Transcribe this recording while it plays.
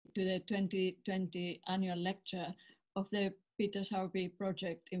to the 2020 annual lecture of the Peter Sowerby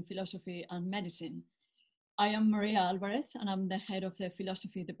Project in Philosophy and Medicine. I am Maria Alvarez, and I'm the head of the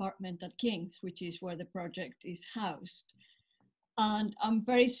Philosophy Department at King's, which is where the project is housed. And I'm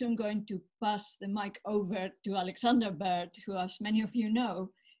very soon going to pass the mic over to Alexander Bird, who, as many of you know,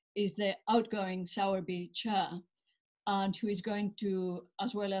 is the outgoing Sowerby chair, and who is going to,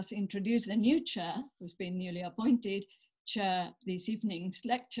 as well as introduce the new chair, who's been newly appointed, chair this evening's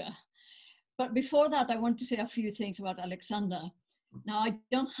lecture. But before that, I want to say a few things about Alexander. Now,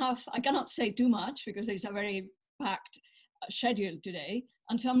 I cannot say too much because it's a very packed schedule today.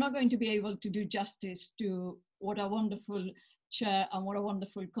 And so I'm not going to be able to do justice to what a wonderful chair and what a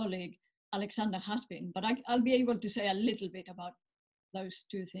wonderful colleague Alexander has been. But I'll be able to say a little bit about those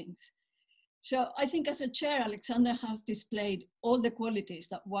two things. So I think as a chair, Alexander has displayed all the qualities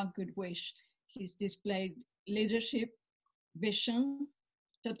that one could wish. He's displayed leadership, vision,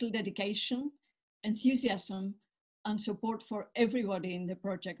 total dedication, enthusiasm, and support for everybody in the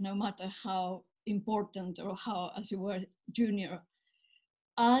project, no matter how important or how, as you were, junior.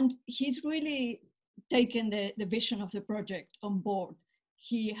 And he's really taken the vision of the project on board.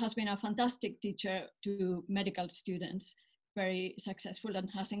 He has been a fantastic teacher to medical students, very successful, and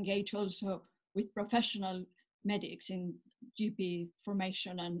has engaged also with professional medics in GP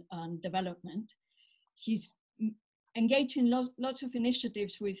formation and development. He's engaged in lots of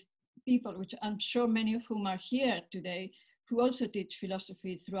initiatives with people, which I'm sure many of whom are here today, who also teach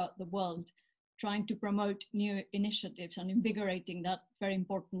philosophy throughout the world, trying to promote new initiatives and invigorating that very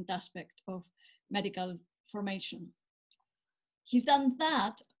important aspect of medical formation. He's done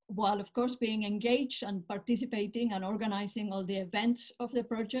that while, of course, being engaged and participating and organizing all the events of the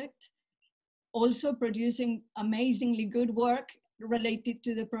project, also producing amazingly good work related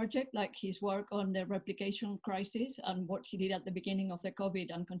to the project, like his work on the replication crisis and what he did at the beginning of the COVID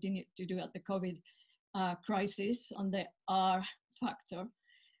and continued to do at the COVID crisis on the R factor.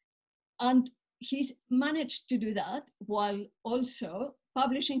 And he's managed to do that while also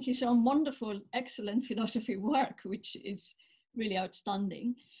publishing his own wonderful, excellent philosophy work, which is really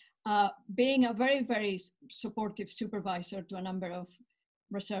outstanding, being a very, very supportive supervisor to a number of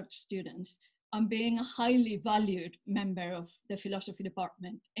research students, and being a highly valued member of the philosophy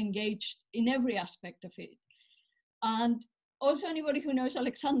department, engaged in every aspect of it. And also anybody who knows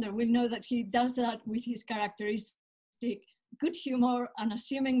Alexander will know that he does that with his characteristic good humor,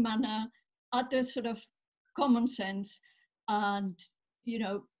 unassuming manner, utter sort of common sense and, you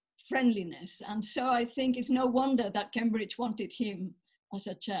know, friendliness. And so I think it's no wonder that Cambridge wanted him as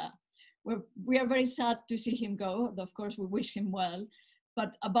a chair. We are very sad to see him go. Of course, we wish him well.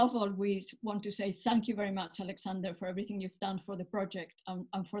 But above all, we want to say thank you very much, Alexander, for everything you've done for the project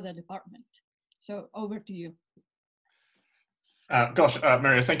and for the department. So over to you.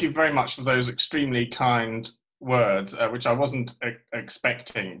 Maria, thank you very much for those extremely kind words, which I wasn't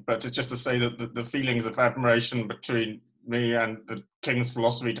expecting. But it's just to say that the feelings of admiration between me and the King's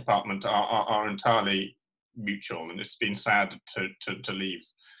Philosophy Department are entirely mutual, and it's been sad to leave.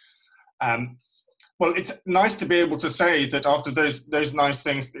 Well, it's nice to be able to say that after those nice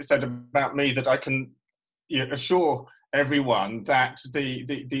things said about me, that I can assure everyone that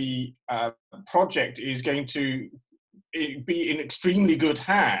the project is going to be in extremely good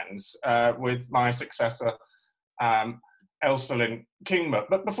hands with my successor, Elsalyn Kingma.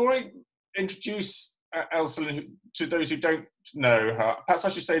 But before I introduce Elsalyn to those who don't know her, perhaps I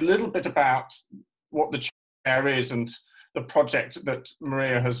should say a little bit about what the chair is and the project that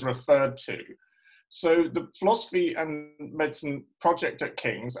Maria has referred to. So the Philosophy and Medicine Project at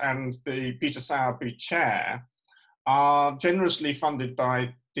King's and the Peter Sowerby Chair are generously funded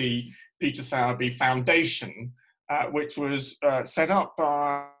by the Peter Sowerby Foundation, which was set up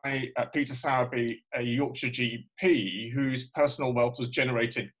by Peter Sowerby, a Yorkshire GP, whose personal wealth was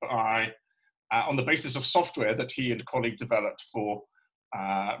generated by, on the basis of software that he and a colleague developed for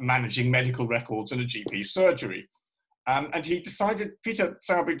managing medical records in a GP surgery. And Peter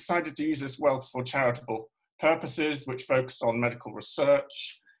Sowerby decided to use this wealth for charitable purposes, which focused on medical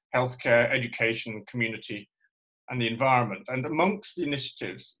research, healthcare, education, community, and the environment. And amongst the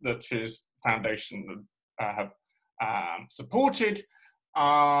initiatives that his foundation have supported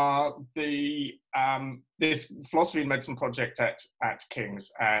are this Philosophy and Medicine Project at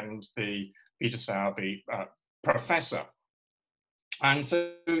King's and the Peter Sowerby Professor. And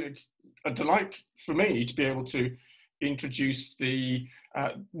so it's a delight for me to be able to introduce the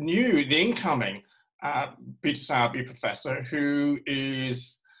incoming Peter Sowerby Professor, who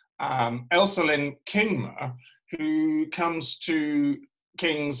is Elsalyn Kingma, who comes to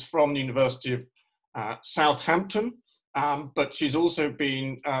King's from the University of Southampton, but she's also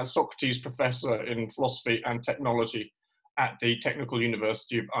been Socrates Professor in Philosophy and Technology at the Technical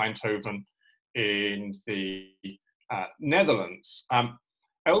University of Eindhoven in the Netherlands.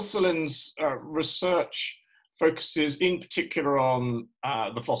 Elselin's research focuses in particular on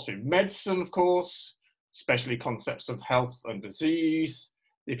the philosophy of medicine, of course, especially concepts of health and disease,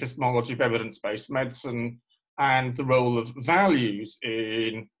 the epistemology of evidence-based medicine, and the role of values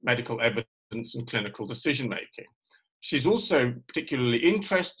in medical evidence and clinical decision-making. She's also particularly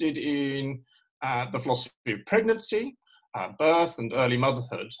interested in the philosophy of pregnancy, birth and early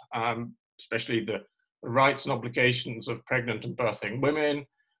motherhood, especially the rights and obligations of pregnant and birthing women,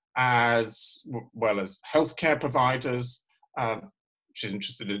 as well as healthcare providers. She's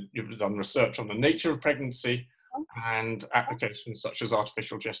interested in, you've done research on the nature of pregnancy and applications such as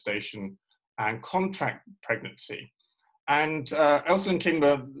artificial gestation and contract pregnancy. And Elselyn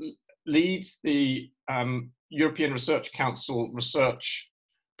Kingma leads the European Research Council research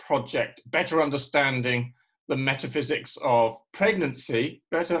project, Better Understanding the Metaphysics of Pregnancy,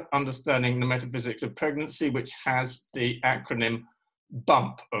 Better Understanding the Metaphysics of Pregnancy, which has the acronym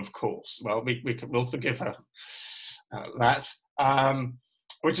BUMP, of course. Well, we'll forgive her that,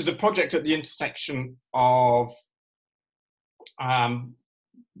 which is a project at the intersection of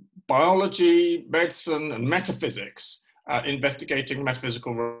biology, medicine, and metaphysics, investigating the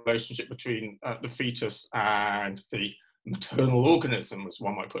metaphysical relationship between the fetus and the maternal organism, as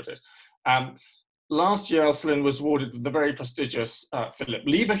one might put it. Last year, Elselyn was awarded the very prestigious Philip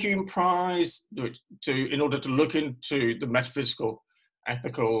Leverhulme Prize in order to look into the metaphysical,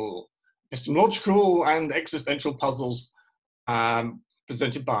 ethical, epistemological, and existential puzzles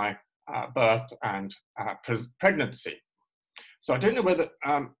presented by birth and pregnancy. So I don't know whether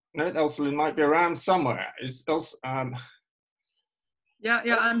Elselyn might be around somewhere. Yeah,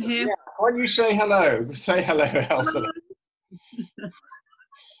 I'm here. Yeah. Why don't you say hello? Say hello, Elselyn.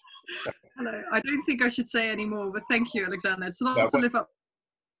 Hello. I don't think I should say any more, but thank you, Alexander. It's a lot to live up.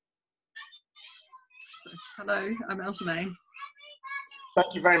 So, hello, I'm Elselyn.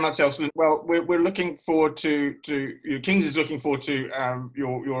 Thank you very much, Elselyn. Well, we're looking forward to King's is looking forward to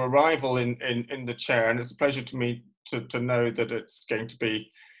your arrival in the chair, and it's a pleasure to me to know that it's going to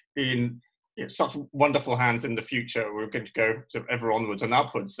be in such wonderful hands in the future. We're going to go sort of ever onwards and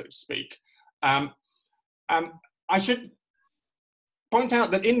upwards, so to speak. I should point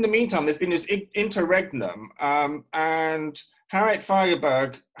out that in the meantime, there's been this interregnum, and Harriet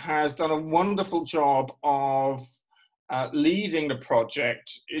Fagerberg has done a wonderful job of leading the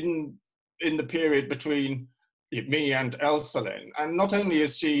project in the period between me and Elselyn. And not only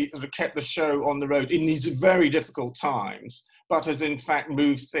has she sort of kept the show on the road in these very difficult times, but has in fact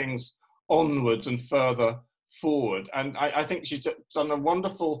moved things onwards and further forward. And I think she's done a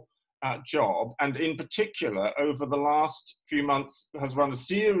wonderful job, and in particular over the last few months has run a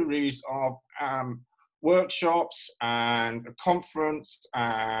series of workshops and a conference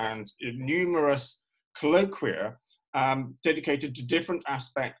and numerous colloquia dedicated to different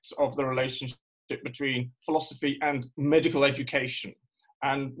aspects of the relationship between philosophy and medical education,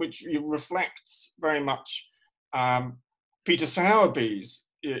 and which reflects very much Peter Sowerby's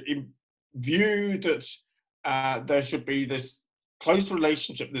view that there should be this close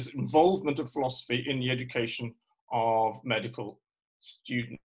relationship, this involvement of philosophy in the education of medical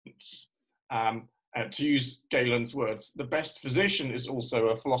students. To use Galen's words, the best physician is also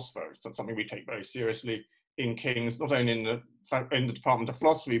a philosopher. That's something we take very seriously in King's, not only in the Department of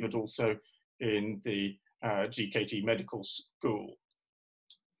Philosophy, but also in the GKT Medical School.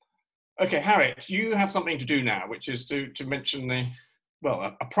 Okay, Harriet, you have something to do now, which is to mention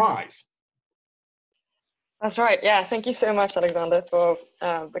a prize. That's right. Yeah, thank you so much, Alexander, for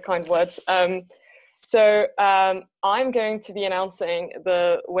the kind words. So I'm going to be announcing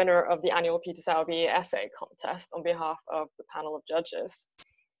the winner of the annual Peter Sowerby essay contest on behalf of the panel of judges.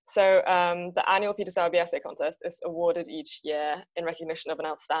 So the annual Peter Sowerby essay contest is awarded each year in recognition of an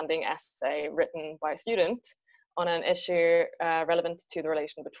outstanding essay written by a student on an issue relevant to the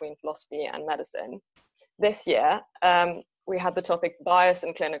relation between philosophy and medicine. This year, we had the topic bias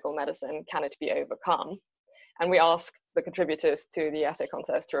in clinical medicine, can it be overcome? And we asked the contributors to the essay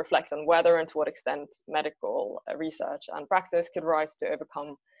contest to reflect on whether and to what extent medical research and practice could rise to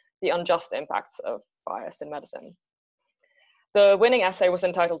overcome the unjust impacts of bias in medicine. The winning essay was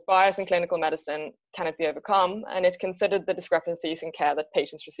entitled Bias in Clinical Medicine, Can It Be Overcome? And it considered the discrepancies in care that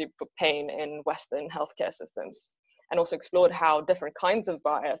patients receive for pain in Western healthcare systems, and also explored how different kinds of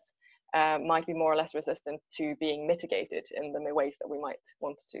bias might be more or less resistant to being mitigated in the ways that we might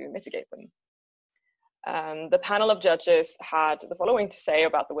want to mitigate them. The panel of judges had the following to say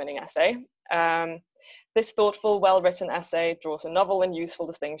about the winning essay. This thoughtful, well-written essay draws a novel and useful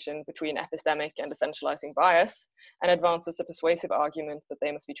distinction between epistemic and essentializing bias and advances a persuasive argument that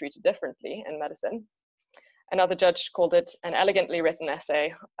they must be treated differently in medicine. Another judge called it an elegantly written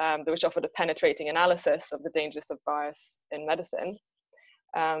essay, which offered a penetrating analysis of the dangers of bias in medicine,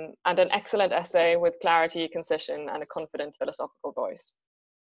 and an excellent essay with clarity, concision, and a confident philosophical voice.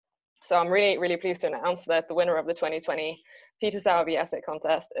 So I'm really, really pleased to announce that the winner of the 2020 Peter Sowerby Essay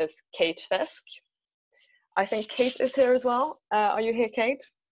Contest is Kate Fisk. I think Kate is here as well. Are you here, Kate?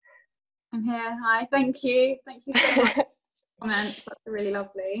 I'm here. Hi, thank you. Thank you so much for the comments. That's really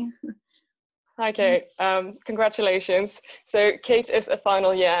lovely. Hi, Kate. Congratulations. So Kate is a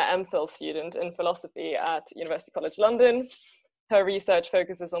final year MPhil student in philosophy at University College London. Her research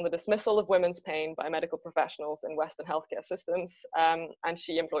focuses on the dismissal of women's pain by medical professionals in Western healthcare systems, and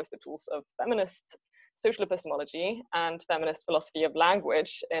she employs the tools of feminist social epistemology and feminist philosophy of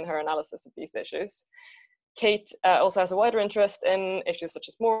language in her analysis of these issues. Kate also has a wider interest in issues such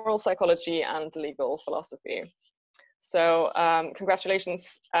as moral psychology and legal philosophy. So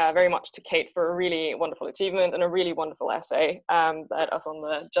congratulations very much to Kate for a really wonderful achievement and a really wonderful essay that us on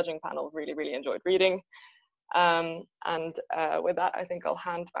the judging panel really, really enjoyed reading. With that, I think I'll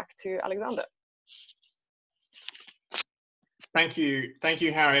hand back to Alexander. Thank you,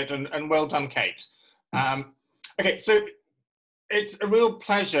 Harriet, and well done, Kate. Okay, so it's a real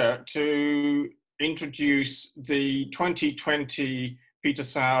pleasure to introduce the 2020 Peter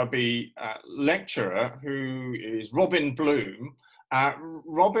Sowerby lecturer, who is Robyn Bluhm.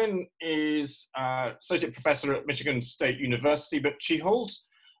 Robyn is associate professor at Michigan State University, but she holds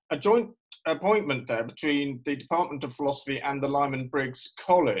a joint appointment there between the Department of Philosophy and the Lyman Briggs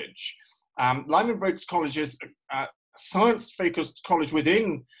College. Lyman Briggs College is a science-focused college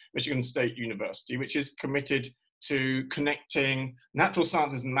within Michigan State University, which is committed to connecting natural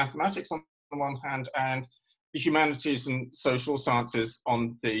sciences and mathematics on the one hand and the humanities and social sciences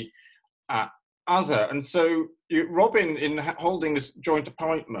on the other. And so Robyn, in holding this joint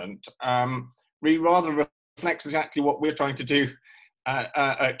appointment, really rather reflects exactly what we're trying to do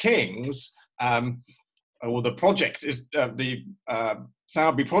at King's, or the project is the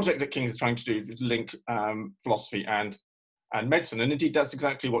Sowerby project that King's is trying to do, is link philosophy and medicine. And indeed, that's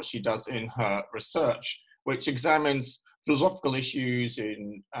exactly what she does in her research, which examines philosophical issues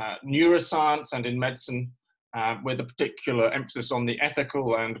in neuroscience and in medicine, with a particular emphasis on the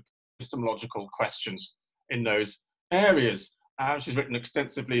ethical and epistemological questions in those areas. She's written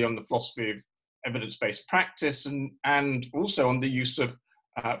extensively on the philosophy of evidence-based practice and also on the use of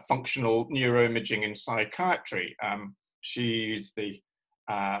functional neuroimaging in psychiatry. She's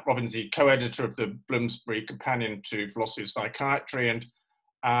Robyn's the co-editor of the Bloomsbury Companion to Philosophy of Psychiatry,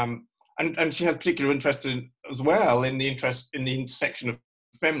 and she has particular interest as well in the intersection of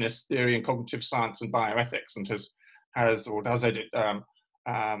feminist theory and cognitive science and bioethics, and does edit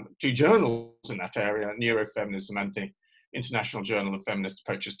two journals in that area, Neurofeminism and the International Journal of Feminist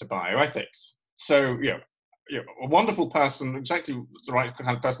Approaches to Bioethics. So, a wonderful person, exactly the right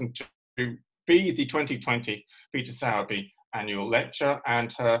kind of person to be the 2020 Peter Sowerby Annual Lecture,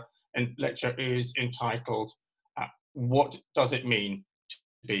 and her lecture is entitled, What Does It Mean to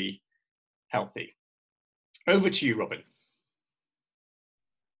Be Healthy? Over to you, Robyn.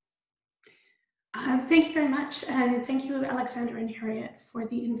 Thank you very much, and thank you, Alexander and Harriet, for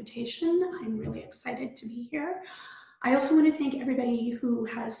the invitation. I'm really excited to be here. I also want to thank everybody who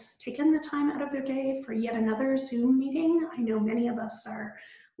has taken the time out of their day for yet another Zoom meeting. I know many of us are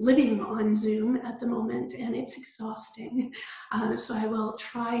living on Zoom at the moment, and it's exhausting. So I will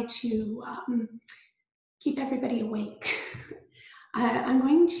try to keep everybody awake. I'm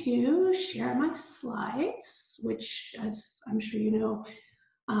going to share my slides, which, as I'm sure you know,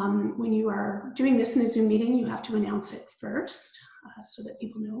 when you are doing this in a Zoom meeting, you have to announce it first so that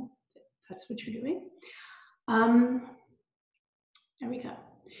people know that that's what you're doing. There we go.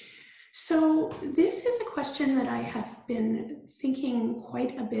 So this is a question that I have been thinking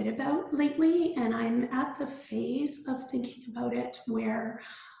quite a bit about lately, and I'm at the phase of thinking about it where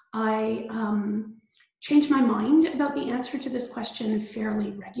I change my mind about the answer to this question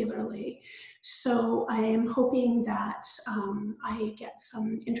fairly regularly. So I am hoping that I get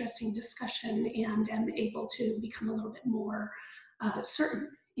some interesting discussion and am able to become a little bit more certain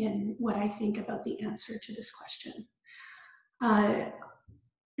in what I think about the answer to this question.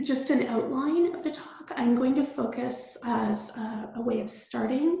 Just an outline of the talk, I'm going to focus as a way of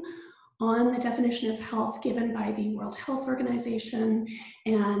starting on the definition of health given by the World Health Organization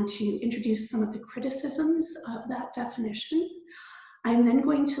and to introduce some of the criticisms of that definition. I'm then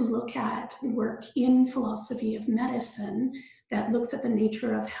going to look at work in philosophy of medicine that looks at the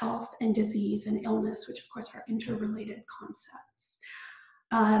nature of health and disease and illness, which of course are interrelated concepts.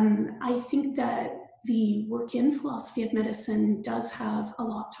 I think that the work in philosophy of medicine does have a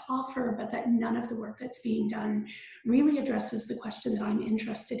lot to offer, but that none of the work that's being done really addresses the question that I'm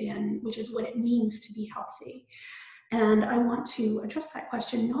interested in, which is what it means to be healthy. And I want to address that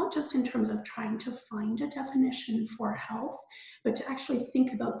question, not just in terms of trying to find a definition for health, but to actually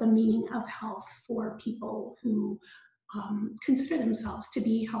think about the meaning of health for people who consider themselves to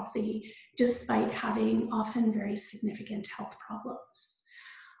be healthy, despite having often very significant health problems.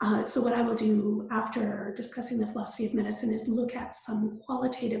 So what I will do after discussing the philosophy of medicine is look at some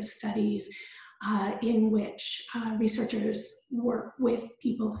qualitative studies in which researchers work with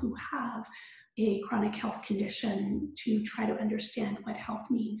people who have a chronic health condition to try to understand what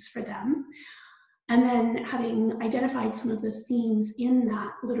health means for them. And then, having identified some of the themes in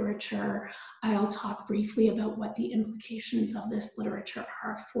that literature, I'll talk briefly about what the implications of this literature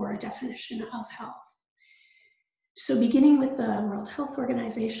are for a definition of health. So beginning with the World Health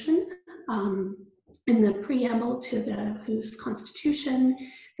Organization, in the preamble to the WHO's constitution,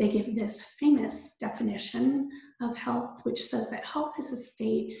 they give this famous definition of health, which says that health is a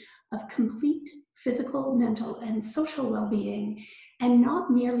state of complete physical, mental, and social well-being, and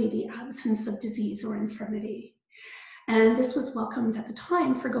not merely the absence of disease or infirmity. And this was welcomed at the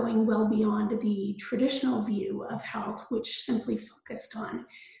time for going well beyond the traditional view of health, which simply focused on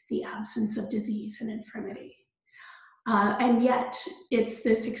the absence of disease and infirmity. And yet, it's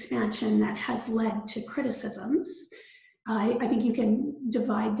this expansion that has led to criticisms. I think you can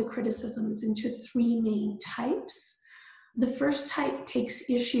divide the criticisms into three main types. The first type takes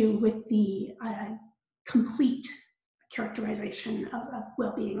issue with the complete characterization of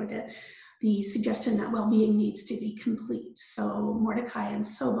well-being, or the suggestion that well-being needs to be complete. So Mordecai and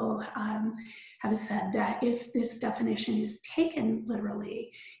Sobel have said that if this definition is taken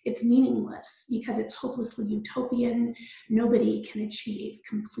literally, it's meaningless because it's hopelessly utopian. Nobody can achieve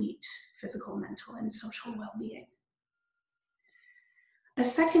complete physical, mental, and social well-being. A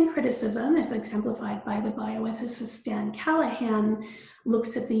second criticism, as exemplified by the bioethicist Dan Callahan,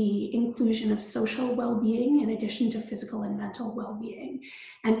 looks at the inclusion of social well-being in addition to physical and mental well-being.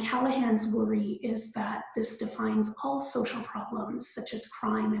 And Callahan's worry is that this defines all social problems, such as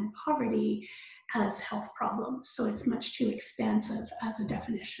crime and poverty, as health problems. So it's much too expansive as a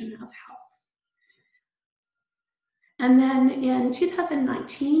definition of health. And then in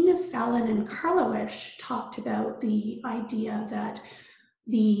 2019, Fallon and Karlowicz talked about the idea that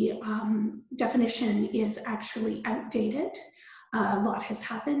the definition is actually outdated. A lot has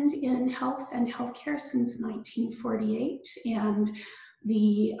happened in health and healthcare since 1948, and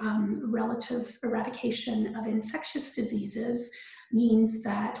the relative eradication of infectious diseases means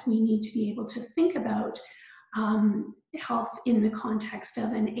that we need to be able to think about health in the context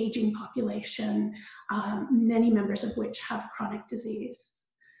of an aging population, many members of which have chronic disease.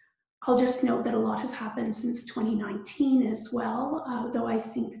 I'll just note that a lot has happened since 2019 as well, though I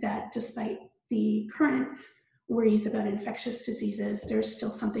think that despite the current worries about infectious diseases, there's still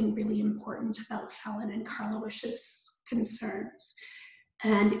something really important about Fallon and Karlowicz's concerns.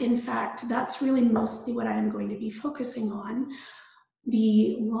 And in fact, that's really mostly what I'm going to be focusing on.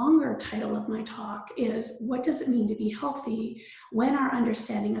 The longer title of my talk is, what does it mean to be healthy when our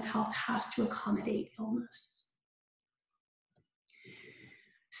understanding of health has to accommodate illness?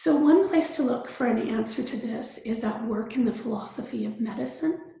 So one place to look for an answer to this is at work in the philosophy of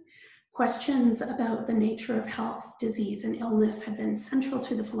medicine. Questions about the nature of health, disease, and illness have been central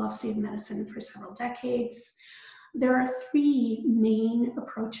to the philosophy of medicine for several decades. There are three main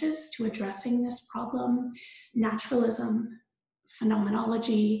approaches to addressing this problem: naturalism,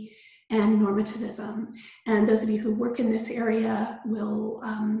 phenomenology, and normativism. And those of you who work in this area will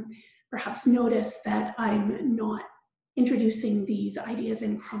perhaps notice that I'm not introducing these ideas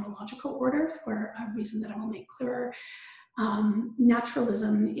in chronological order for a reason that I will make clearer.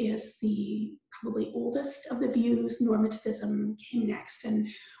 Naturalism is the probably oldest of the views. Normativism came next, and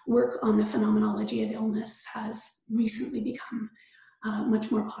work on the phenomenology of illness has recently become much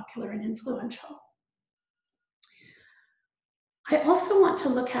more popular and influential. I also want to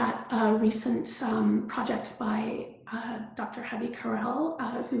look at a recent project by Dr. Javi Carrel,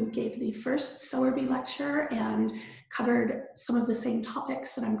 who gave the first Sowerby Lecture and covered some of the same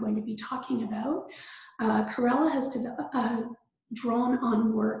topics that I'm going to be talking about. Carrel has drawn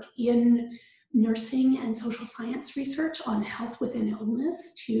on work in nursing and social science research on health within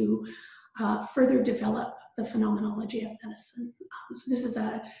illness to further develop the phenomenology of medicine. So this is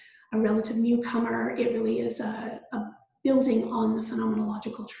a relative newcomer. It really is a building on the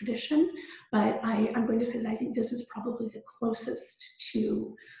phenomenological tradition, but I'm going to say that I think this is probably the closest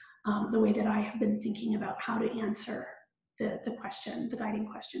to the way that I have been thinking about how to answer the question, the guiding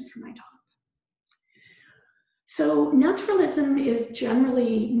question for my talk. So naturalism is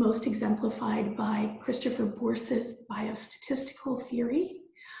generally most exemplified by Christopher Boorse's biostatistical theory.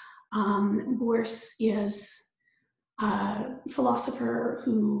 Boorse is a philosopher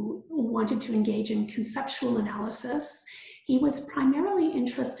who wanted to engage in conceptual analysis. He was primarily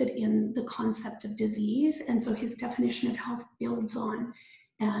interested in the concept of disease, and so his definition of health builds on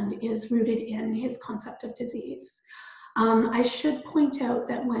and is rooted in his concept of disease. I should point out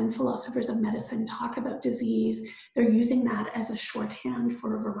that when philosophers of medicine talk about disease, they're using that as a shorthand for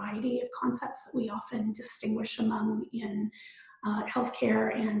a variety of concepts that we often distinguish among in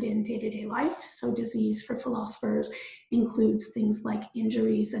healthcare and in day-to-day life. So disease for philosophers includes things like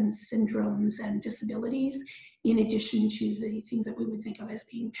injuries and syndromes and disabilities, in addition to the things that we would think of as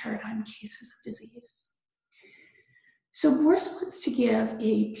being paradigm cases of disease. So Boorse wants to give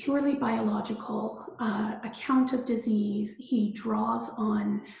a purely biological account of disease. He draws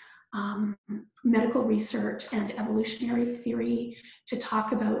on medical research and evolutionary theory to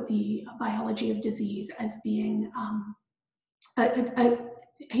talk about the biology of disease as being,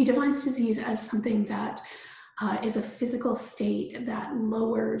 he defines disease as something that is a physical state that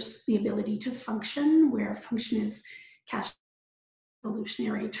lowers the ability to function, where function is cast in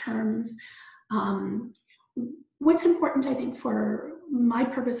evolutionary terms. What's important, I think, for my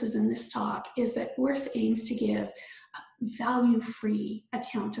purposes in this talk is that Boorse aims to give a value-free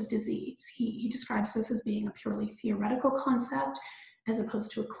account of disease. He describes this as being a purely theoretical concept as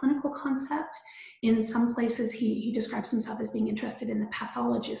opposed to a clinical concept. In some places, he describes himself as being interested in the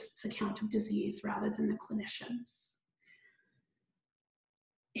pathologist's account of disease rather than the clinician's.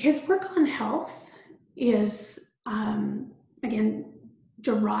 His work on health is, again,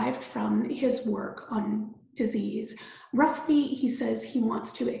 derived from his work on disease. Roughly, he says he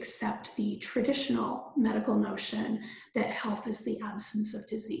wants to accept the traditional medical notion that health is the absence of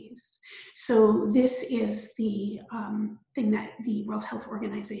disease. So this is the thing that the World Health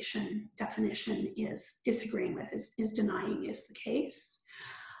Organization definition is disagreeing with, is denying is the case.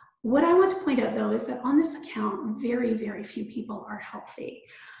 What I want to point out, though, is that on this account, very, very few people are healthy.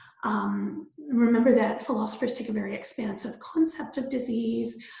 Remember that philosophers take a very expansive concept of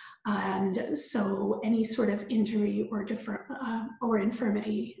disease, and so any sort of injury or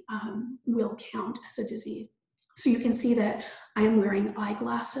infirmity will count as a disease. So you can see that I am wearing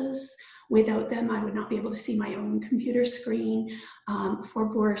eyeglasses. Without them, I would not be able to see my own computer screen.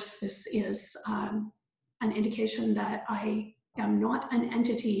 For Boorse, this is an indication that I am not an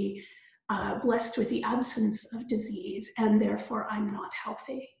entity blessed with the absence of disease, and therefore I'm not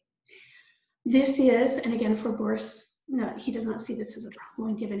healthy. This is, and again for Boorse, no, he does not see this as a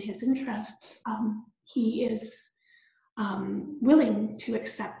problem given his interests. He is willing to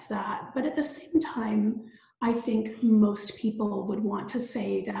accept that, but at the same time, I think most people would want to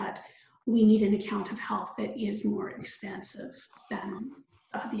say that we need an account of health that is more expansive than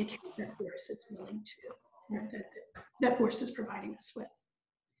the account that Boorse is willing to, or that Boorse is providing us with.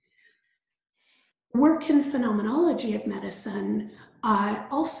 Work in phenomenology of medicine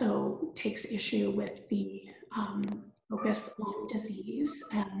also takes issue with the focus on disease,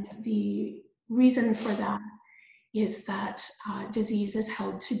 and the reason for that is that disease is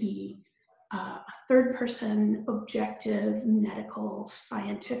held to be a third-person, objective, medical,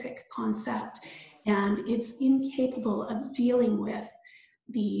 scientific concept, and it's incapable of dealing with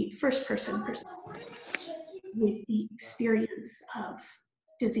the first-person perspective, with the experience of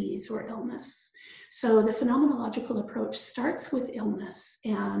disease or illness. So the phenomenological approach starts with illness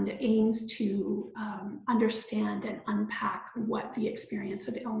and aims to understand and unpack what the experience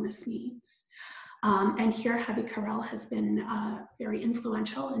of illness means. And here Javi Carrel has been very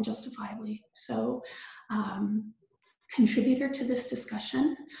influential and justifiably so contributor to this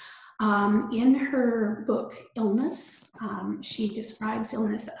discussion. In her book, Illness, she describes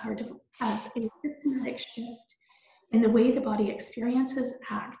illness as a systematic shift in the way the body experiences,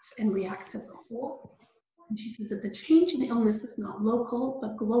 acts, and reacts as a whole. And she says that the change in illness is not local,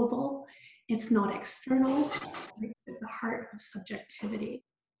 but global. It's not external, it's at the heart of subjectivity.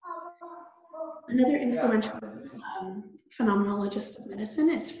 Another influential phenomenologist of medicine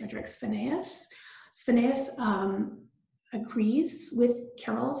is Friedrich Svenneus. Svenneus agrees with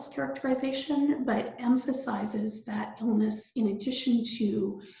Carrel's characterization, but emphasizes that illness, in addition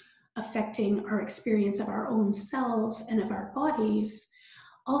to affecting our experience of our own selves and of our bodies,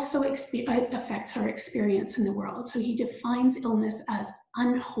 also affects our experience in the world. So he defines illness as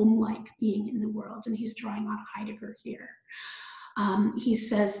unhomelike being in the world, and he's drawing on Heidegger here. He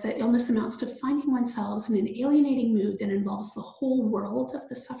says that illness amounts to finding oneself in an alienating mood that involves the whole world of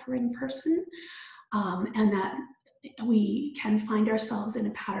the suffering person, and that we can find ourselves in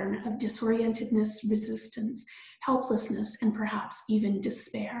a pattern of disorientedness, resistance, helplessness, and perhaps even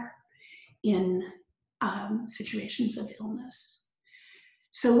despair in situations of illness.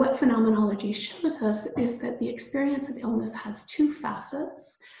 So what phenomenology shows us is that the experience of illness has two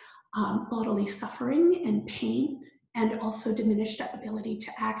facets, bodily suffering and pain, and also diminished ability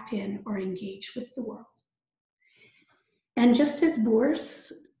to act in or engage with the world. And just as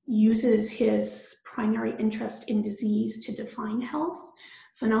Boers uses his primary interest in disease to define health,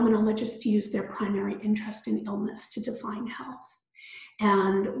 phenomenologists use their primary interest in illness to define health.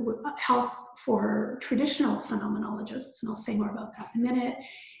 And health for traditional phenomenologists, and I'll say more about that in a minute,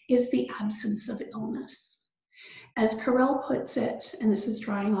 is the absence of illness. As Carrel puts it, and this is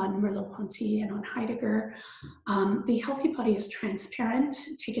drawing on Merleau-Ponty and on Heidegger, the healthy body is transparent,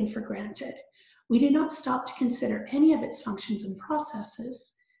 taken for granted. We do not stop to consider any of its functions and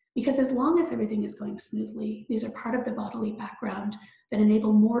processes, because as long as everything is going smoothly, these are part of the bodily background that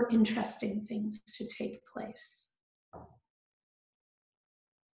enable more interesting things to take place.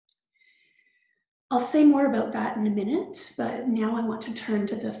 I'll say more about that in a minute, but now I want to turn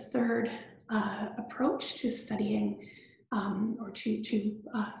to the third approach to studying or to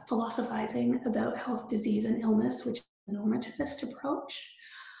philosophizing about health, disease, and illness, which is the normativist approach.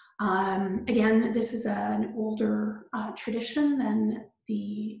 Again, this is an older tradition than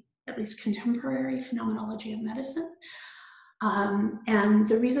the, at least contemporary, phenomenology of medicine. And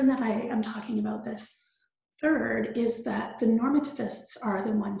the reason that I am talking about this third is that the normativists are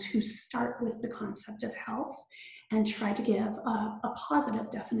the ones who start with the concept of health and try to give a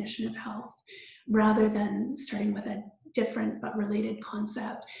positive definition of health, rather than starting with a different but related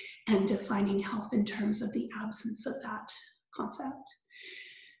concept and defining health in terms of the absence of that concept.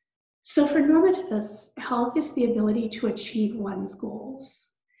 So for normativists, health is the ability to achieve one's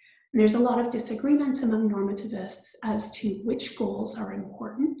goals. There's a lot of disagreement among normativists as to which goals are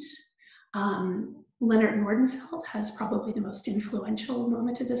important. Leonard Nordenfelt has probably the most influential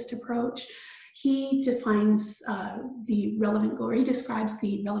normativist approach. He defines the relevant goal, or he describes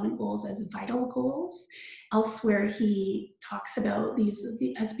the relevant goals as vital goals. Elsewhere, he talks about these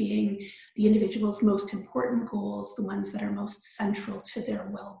as being the individual's most important goals, the ones that are most central to their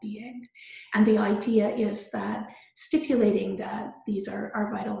well-being. And the idea is that stipulating that these are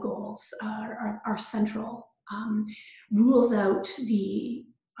vital goals, are central, rules out the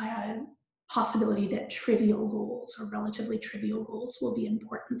possibility that trivial goals or relatively trivial goals will be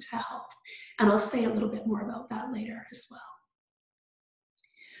important to health. And I'll say a little bit more about that later as well.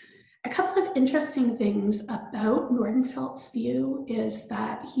 A couple of interesting things about Nordenfelt's view is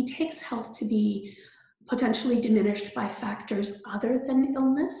that he takes health to be potentially diminished by factors other than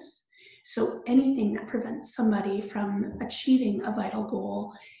illness. So anything that prevents somebody from achieving a vital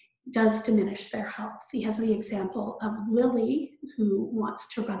goal does diminish their health. He has the example of Lily, who wants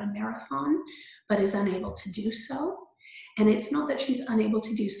to run a marathon, but is unable to do so. And it's not that she's unable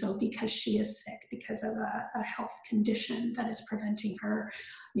to do so because she is sick, because of a health condition that is preventing her.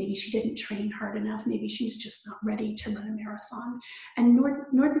 Maybe she didn't train hard enough. Maybe she's just not ready to run a marathon. And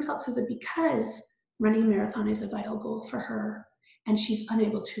Nordenfelt says that because running a marathon is a vital goal for her and she's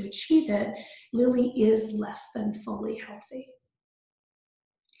unable to achieve it, Lily is less than fully healthy.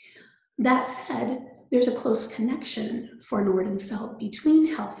 That said, there's a close connection for Nordenfelt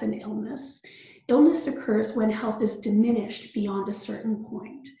between health and illness. Illness occurs when health is diminished beyond a certain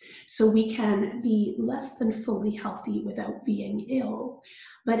point. So we can be less than fully healthy without being ill.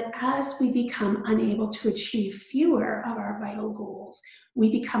 But as we become unable to achieve fewer of our vital goals,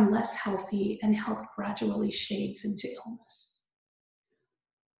 we become less healthy and health gradually shades into illness.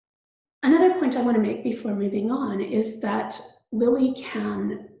 Another point I want to make before moving on is that Lily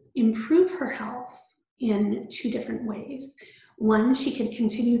can improve her health in two different ways. One, she can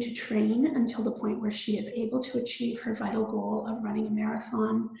continue to train until the point where she is able to achieve her vital goal of running a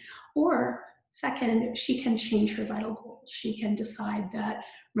marathon. Or second, she can change her vital goals. She can decide that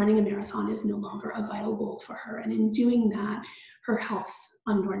running a marathon is no longer a vital goal for her. And in doing that, her health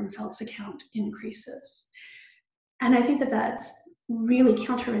on Nordenfelt's account increases. And I think that that's really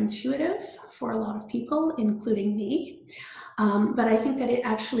counterintuitive for a lot of people, including me. But I think that it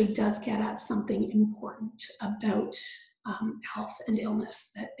actually does get at something important about health and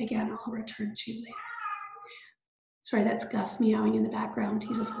illness that, again, I'll return to later. Sorry, that's Gus meowing in the background.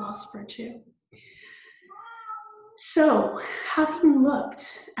 He's a philosopher too. So, having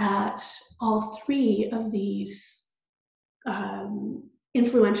looked at all three of these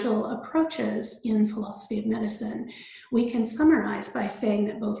influential approaches in philosophy of medicine, we can summarize by saying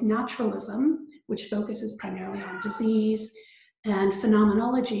that both naturalism, which focuses primarily on disease, and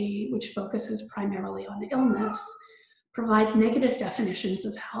phenomenology, which focuses primarily on illness, provide negative definitions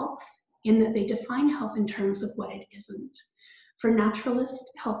of health in that they define health in terms of what it isn't. For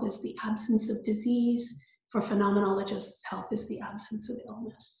naturalists, health is the absence of disease. For phenomenologists, health is the absence of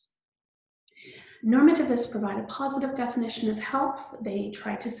illness. Normativists provide a positive definition of health. They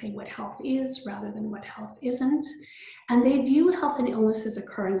try to say what health is rather than what health isn't. And they view health and illness as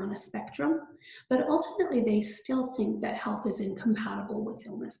occurring on a spectrum, but ultimately they still think that health is incompatible with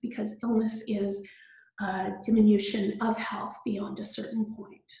illness because illness is a diminution of health beyond a certain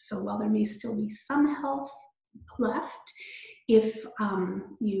point. So while there may still be some health left, if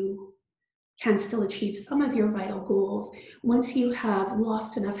you can still achieve some of your vital goals, once you have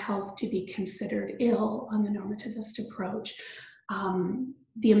lost enough health to be considered ill on the normativist approach,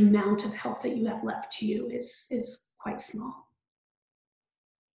 the amount of health that you have left to you is quite small.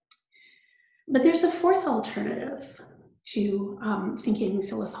 But there's a fourth alternative to thinking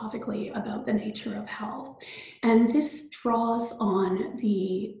philosophically about the nature of health, and this draws on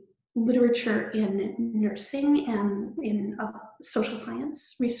the literature in nursing and in social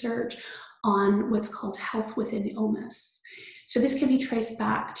science research on what's called health within illness. So this can be traced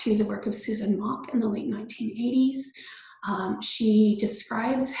back to the work of Susan Mock in the late 1980s. She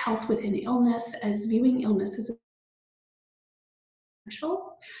describes health within illness as viewing illness as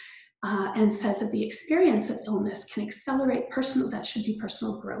essential, and says that the experience of illness can accelerate that should be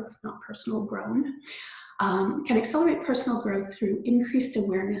personal growth, not personal grown, can accelerate personal growth through increased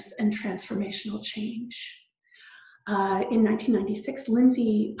awareness and transformational change. In 1996,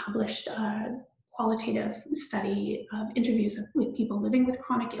 Lindsay published a qualitative study of interviews with people living with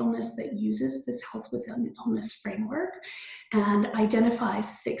chronic illness that uses this health within illness framework and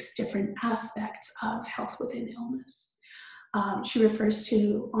identifies 6 different aspects of health within illness. She refers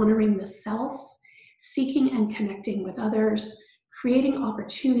to honoring the self, seeking and connecting with others, creating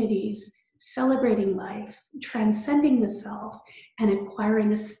opportunities, celebrating life, transcending the self, and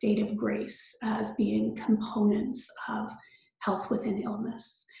acquiring a state of grace as being components of health within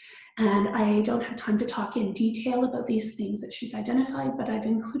illness. And I don't have time to talk in detail about these things that she's identified, but I've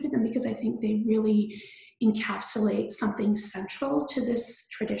included them because I think they really encapsulate something central to this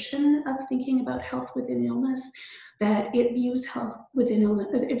tradition of thinking about health within illness, that it views health within illness,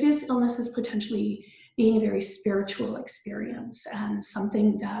 it views illness as potentially being a very spiritual experience and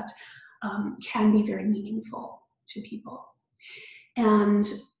something that can be very meaningful to people. And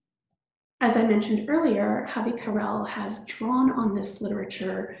as I mentioned earlier, Javi Carrel has drawn on this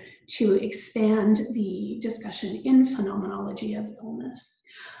literature to expand the discussion in phenomenology of illness.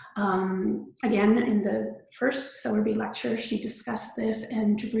 Again, in the first Sowerby lecture, she discussed this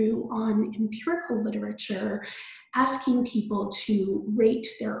and drew on empirical literature, asking people to rate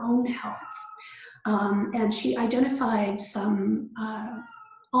their own health. And she identified some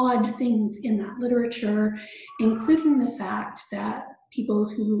odd things in that literature, including the fact that people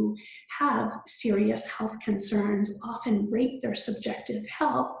who have serious health concerns often rate their subjective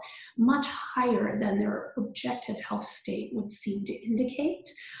health much higher than their objective health state would seem to indicate,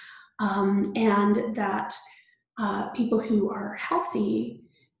 and that people who are healthy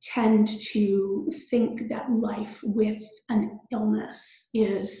tend to think that life with an illness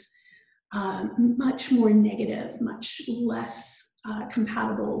is much more negative, much less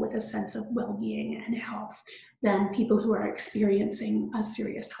compatible with a sense of well-being and health than people who are experiencing a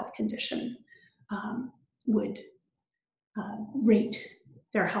serious health condition would rate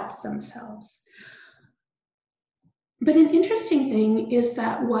their health themselves. But an interesting thing is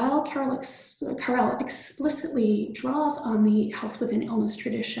that while Carrel explicitly draws on the health within illness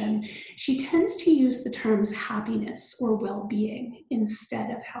tradition, she tends to use the terms happiness or well-being instead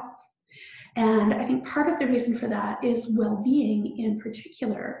of health. And I think part of the reason for that is well-being in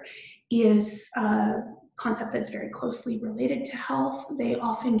particular is a concept that's very closely related to health. They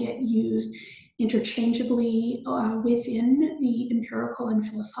often get used interchangeably within the empirical and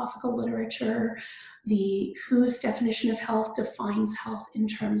philosophical literature. The WHO's definition of health defines health in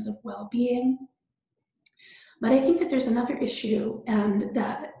terms of well-being. But I think that there's another issue, and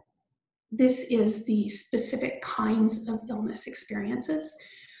that this is the specific kinds of illness experiences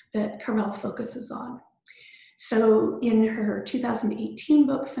that Carrel focuses on. So in her 2018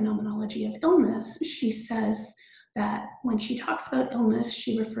 book, Phenomenology of Illness, she says that when she talks about illness,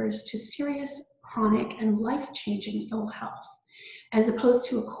 she refers to serious, chronic, and life-changing ill health. as opposed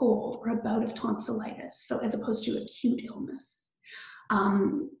to a cold or a bout of tonsillitis, so as opposed to acute illness.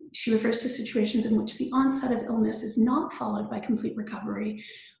 She refers to situations in which the onset of illness is not followed by complete recovery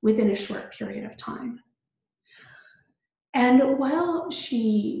within a short period of time. And while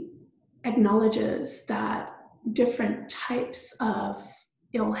she acknowledges that different types of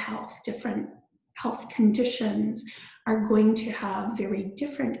ill health, different health conditions are going to have very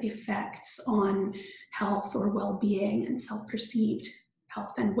different effects on health or well-being and self-perceived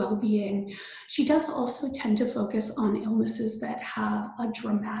health and well-being, she does also tend to focus on illnesses that have a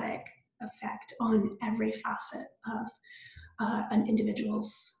dramatic effect on every facet of an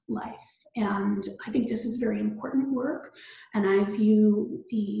individual's life. And I think this is very important work, and I view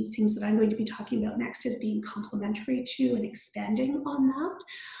the things that I'm going to be talking about next as being complementary to and expanding on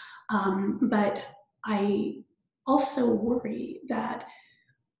that. But I also worry that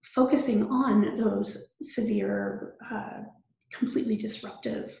focusing on those severe, completely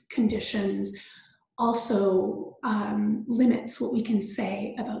disruptive conditions also limits what we can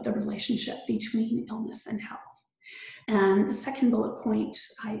say about the relationship between illness and health. And the second bullet point,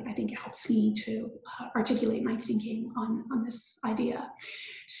 I think, helps me to articulate my thinking on this idea.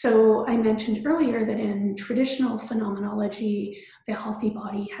 So I mentioned earlier that in traditional phenomenology, the healthy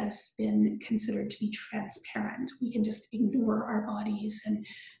body has been considered to be transparent. We can just ignore our bodies and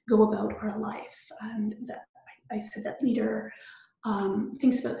go about our life. And that, I said that Leader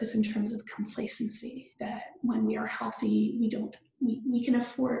thinks about this in terms of complacency, that when we are healthy, we can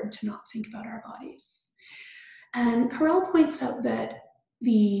afford to not think about our bodies. And Carell points out that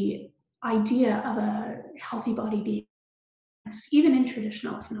the idea of a healthy body being, even in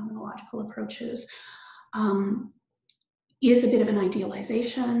traditional phenomenological approaches, is a bit of an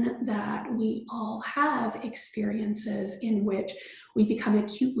idealization, that we all have experiences in which we become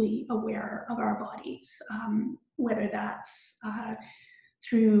acutely aware of our bodies, whether that's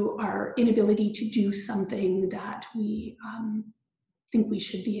through our inability to do something that we think we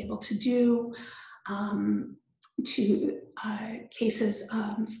should be able to do, to cases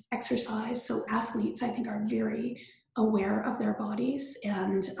of exercise. So athletes, I think, are very aware of their bodies,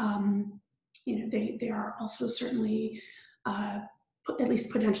 and they are also certainly at least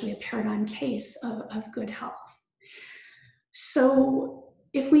potentially a paradigm case of good health. So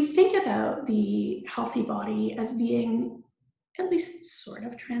if we think about the healthy body as being at least sort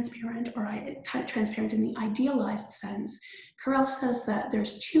of transparent, or transparent in the idealized sense, Carell says that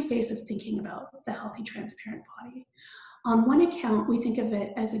there's two ways of thinking about the healthy, transparent body. On one account, we think of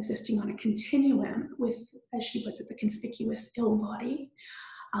it as existing on a continuum with, as she puts it, the conspicuous ill body,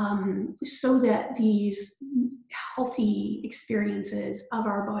 so that these healthy experiences of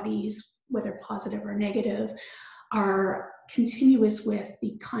our bodies, whether positive or negative, are continuous with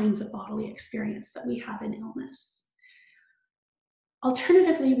the kinds of bodily experience that we have in illness.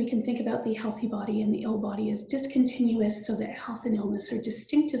 Alternatively, we can think about the healthy body and the ill body as discontinuous, so that health and illness are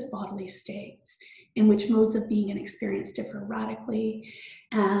distinctive bodily states in which modes of being and experience differ radically.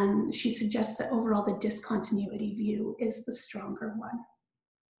 And she suggests that overall the discontinuity view is the stronger one.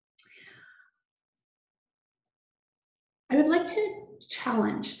 I would like to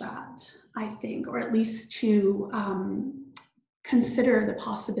challenge that, I think, or at least to consider the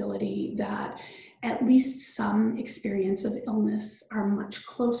possibility that at least some experience of illness are much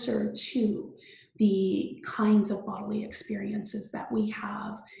closer to the kinds of bodily experiences that we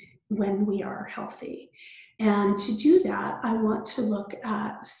have when we are healthy. And to do that, I want to look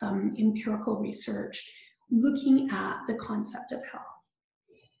at some empirical research looking at the concept of health.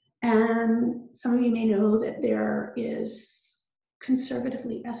 And some of you may know that there is,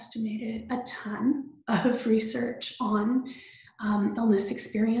 conservatively estimated, a ton of research on illness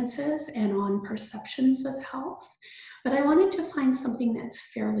experiences and on perceptions of health. But I wanted to find something that's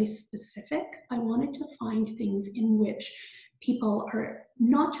fairly specific. I wanted to find things in which people are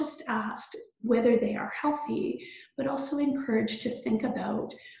not just asked whether they are healthy, but also encouraged to think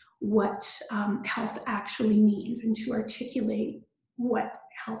about what health actually means, and to articulate what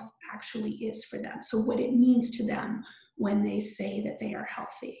health actually is for them. So what it means to them when they say that they are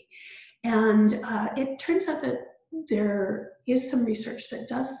healthy. And it turns out that there is some research that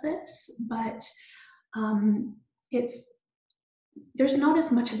does this, but there's not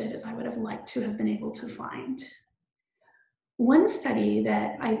as much of it as I would have liked to have been able to find. One study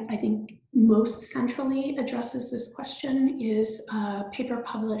that I think most centrally addresses this question is a paper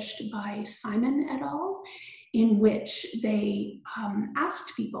published by Simon et al., in which they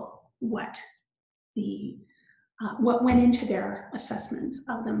asked people what went into their assessments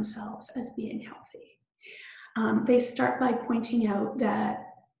of themselves as being healthy. They start by pointing out that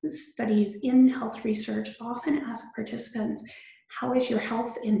studies in health research often ask participants, how is your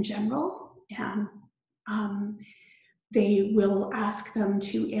health in general? And they will ask them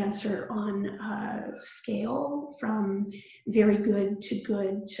to answer on a scale from very good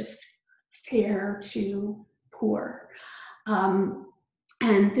to fair to poor.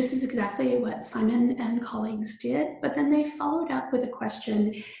 And this is exactly what Simon and colleagues did, but then they followed up with a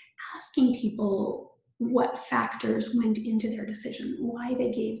question asking people what factors went into their decision, why they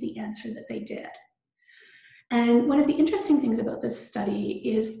gave the answer that they did. And one of the interesting things about this study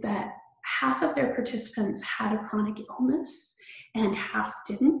is that half of their participants had a chronic illness and half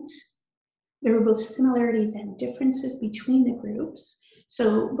didn't. There were both similarities and differences between the groups.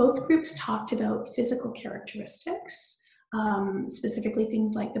 So both groups talked about physical characteristics, specifically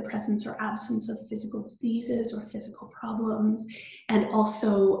things like the presence or absence of physical diseases or physical problems, and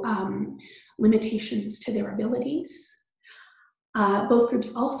also limitations to their abilities. Both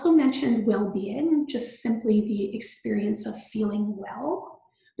groups also mentioned well-being, just simply the experience of feeling well,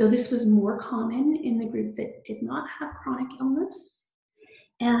 though this was more common in the group that did not have chronic illness.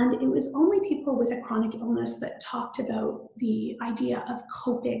 And it was only people with a chronic illness that talked about the idea of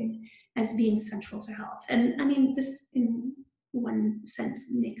coping as being central to health. And I mean, this in one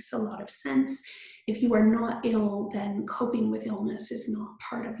sense makes a lot of sense. If you are not ill, then coping with illness is not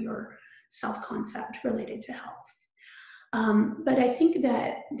part of your self-concept related to health. But I think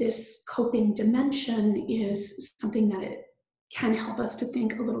that this coping dimension is something that it can help us to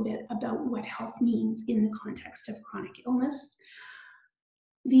think a little bit about what health means in the context of chronic illness.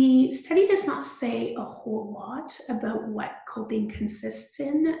 The study does not say a whole lot about what coping consists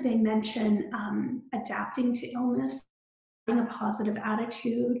in. They mention adapting to illness, having a positive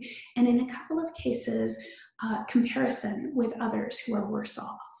attitude, and in a couple of cases, comparison with others who are worse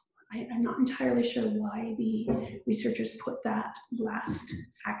off. I'm not entirely sure why the researchers put that last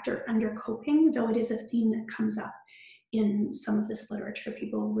factor under coping, though it is a theme that comes up in some of this literature.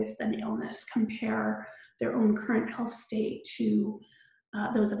 People with an illness compare their own current health state to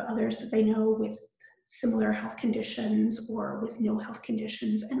those of others that they know with similar health conditions or with no health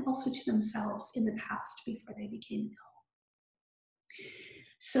conditions, and also to themselves in the past before they became ill.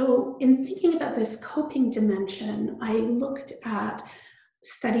 So in thinking about this coping dimension, I looked at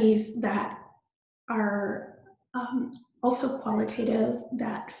studies that are also qualitative,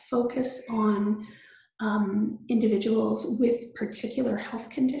 that focus on individuals with particular health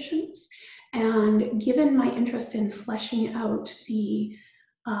conditions. And given my interest in fleshing out the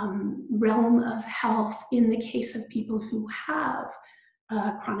realm of health in the case of people who have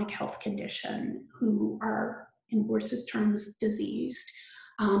a chronic health condition, who are in worst terms diseased,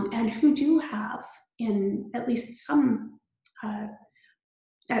 and who do have in at least some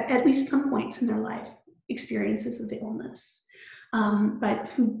points in their life experiences of illness, but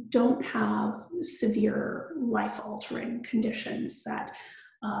who don't have severe life-altering conditions that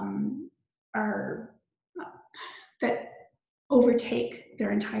that overtake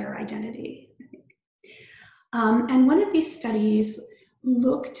their entire identity. And one of these studies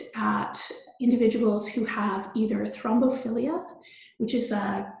looked at individuals who have either thrombophilia, which is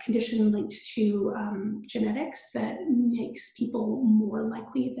a condition linked to genetics that makes people more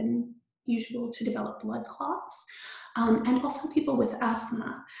likely than usual to develop blood clots, and also people with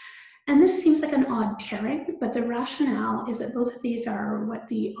asthma. And this seems like an odd pairing, but the rationale is that both of these are what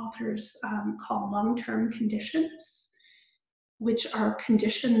the authors call long-term conditions, which are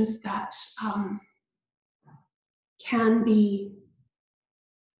conditions that can be,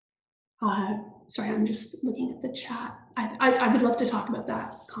 sorry, I'm just looking at the chat. I would love to talk about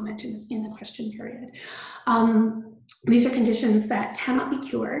that comment in the question period. These are conditions that cannot be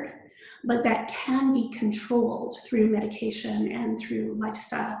cured, but that can be controlled through medication and through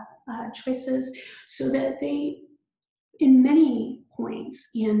lifestyle choices, so that they, in many points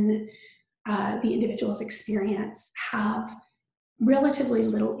in the individual's experience, have relatively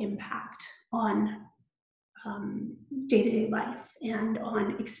little impact on day-to-day life and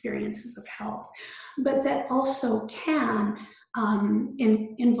on experiences of health, but that also can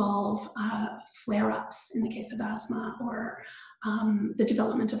involve flare-ups in the case of asthma, or the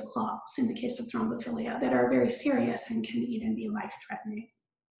development of clots in the case of thrombophilia that are very serious and can even be life-threatening.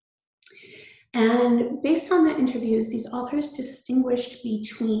 And based on the interviews, these authors distinguished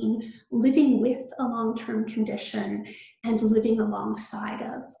between living with a long-term condition and living alongside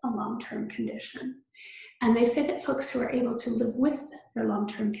of a long-term condition. And they say that folks who are able to live with their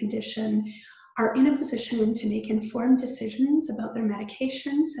long-term condition are in a position to make informed decisions about their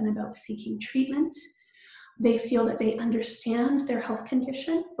medications and about seeking treatment. They feel that they understand their health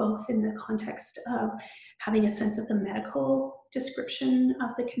condition, both in the context of having a sense of the medical description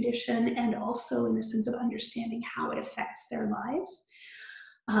of the condition and also in the sense of understanding how it affects their lives.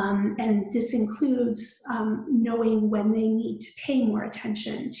 And this includes knowing when they need to pay more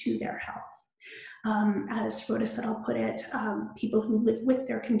attention to their health. As Rhoda said, I'll put it, people who live with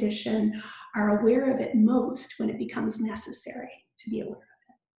their condition are aware of it most when it becomes necessary to be aware of it.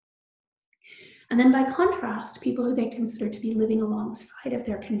 And then by contrast, people who they consider to be living alongside of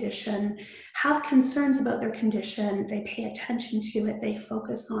their condition have concerns about their condition, they pay attention to it, they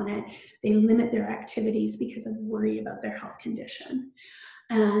focus on it, they limit their activities because of worry about their health condition.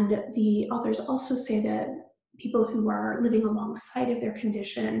 And the authors also say that people who are living alongside of their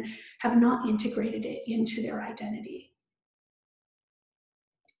condition have not integrated it into their identity.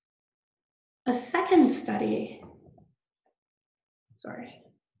 A second study,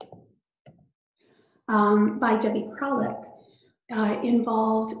 by Debbie Kralik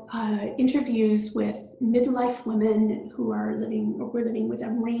involved interviews with midlife women who are living or were living with a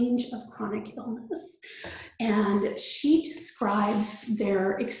range of chronic illness. And she describes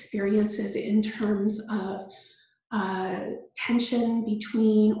their experiences in terms of tension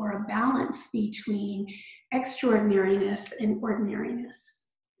between, or a balance between, extraordinariness and ordinariness.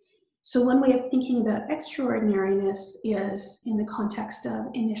 So one way of thinking about extraordinariness is in the context of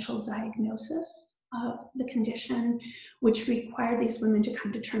initial diagnosis of the condition, which required these women to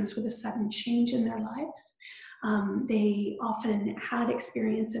come to terms with a sudden change in their lives. They often had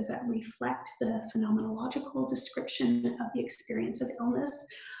experiences that reflect the phenomenological description of the experience of illness.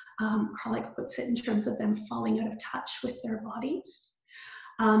 Kralik puts it in terms of them falling out of touch with their bodies.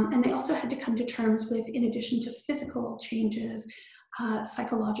 And they also had to come to terms with, in addition to physical changes,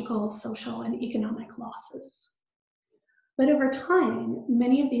 psychological, social, and economic losses. But over time,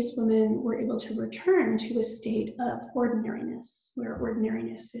 many of these women were able to return to a state of ordinariness, where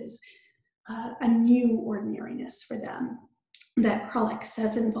ordinariness is a new ordinariness for them, that Kralik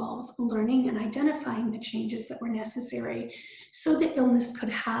says involves learning and identifying the changes that were necessary so that illness could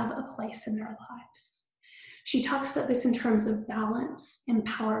have a place in their lives. She talks about this in terms of balance,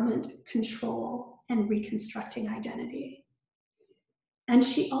 empowerment, control, and reconstructing identity. And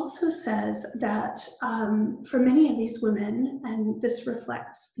she also says that for many of these women, and this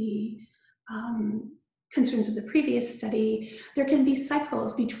reflects the concerns of the previous study, there can be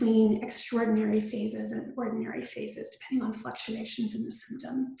cycles between extraordinary phases and ordinary phases, depending on fluctuations in the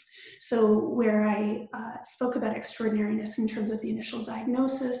symptoms. So where I spoke about extraordinariness in terms of the initial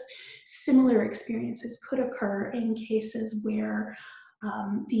diagnosis, similar experiences could occur in cases where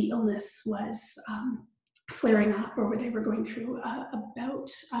the illness was flaring up, or where they were going through a bout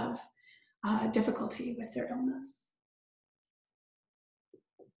of difficulty with their illness.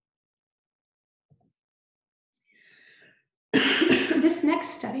 This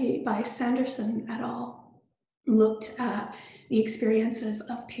next study by Sanderson et al. Looked at the experiences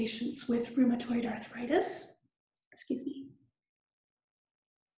of patients with rheumatoid arthritis. Excuse me.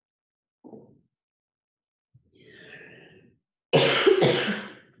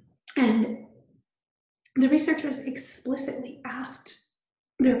 And the researchers explicitly asked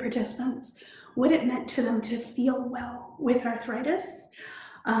their participants what it meant to them to feel well with arthritis,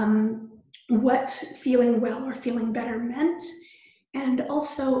 what feeling well or feeling better meant, and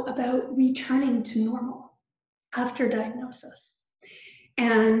also about returning to normal after diagnosis.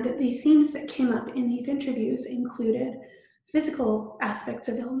 And the themes that came up in these interviews included physical aspects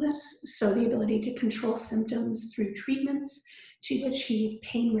of illness, so the ability to control symptoms through treatments to achieve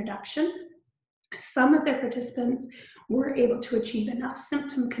pain reduction. Some of their participants were able to achieve enough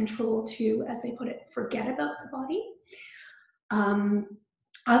symptom control to, as they put it, forget about the body.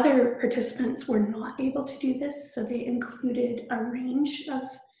 Other participants were not able to do this, so they included a range of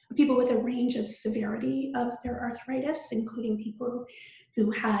people with a range of severity of their arthritis, including people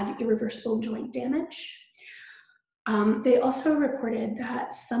who had irreversible joint damage. They also reported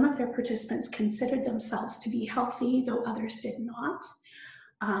that some of their participants considered themselves to be healthy, though others did not.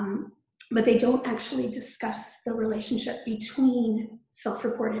 But they don't actually discuss the relationship between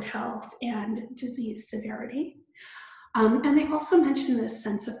self-reported health and disease severity. And they also mention this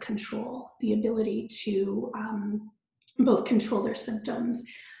sense of control, the ability to both control their symptoms,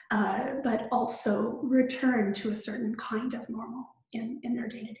 but also return to a certain kind of normal in their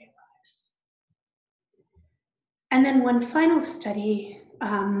day-to-day lives. And then one final study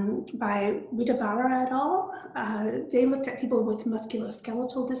by Widavara et al. They looked at people with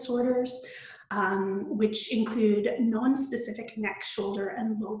musculoskeletal disorders, which include non-specific neck, shoulder,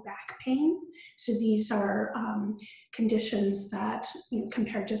 and low back pain. So these are conditions that,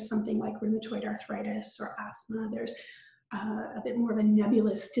 compared to something like rheumatoid arthritis or asthma, there's a bit more of a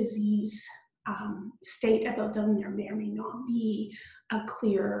nebulous disease state about them. There may or may not be a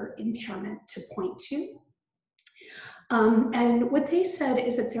clear impairment to point to. And what they said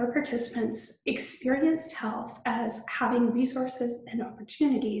is that their participants experienced health as having resources and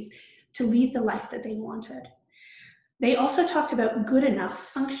opportunities to lead the life that they wanted. They also talked about good enough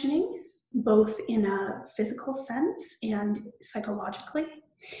functioning, both in a physical sense and psychologically.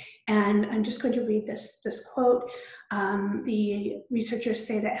 And I'm just going to read this quote. The researchers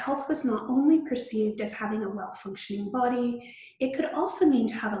say that health was not only perceived as having a well-functioning body, it could also mean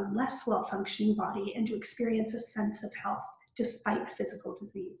to have a less well-functioning body and to experience a sense of health despite physical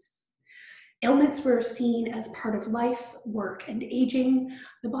disease. Ailments were seen as part of life, work, and aging.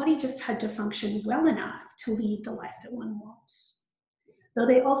 The body just had to function well enough to lead the life that one wants. Though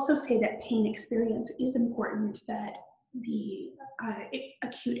they also say that pain experience is important, that the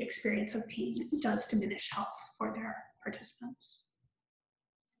acute experience of pain does diminish health for their participants.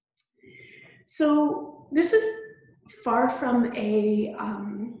 So this is far from a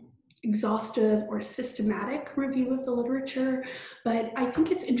exhaustive or systematic review of the literature, but I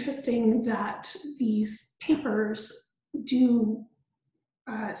think it's interesting that these papers do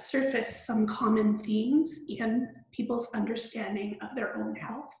surface some common themes in people's understanding of their own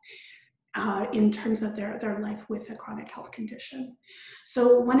health in terms of their life with a chronic health condition.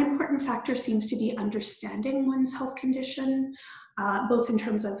 So one important factor seems to be understanding one's health condition, both in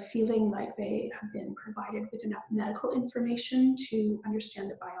terms of feeling like they have been provided with enough medical information to understand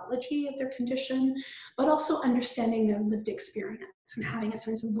the biology of their condition, but also understanding their lived experience and having a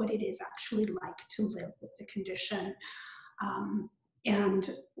sense of what it is actually like to live with the condition, and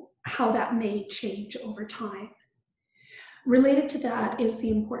how that may change over time. Related to that is the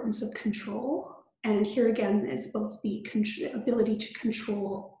importance of control. And here again, it's both the ability to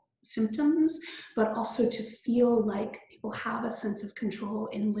control symptoms, but also to feel like people have a sense of control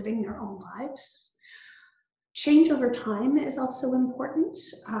in living their own lives. Change over time is also important,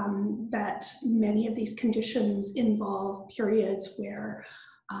 that many of these conditions involve periods where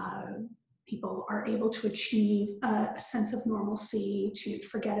people are able to achieve a sense of normalcy, to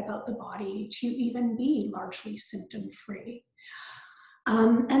forget about the body, to even be largely symptom-free.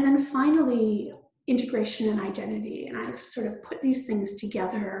 And then finally, integration and identity. And I've sort of put these things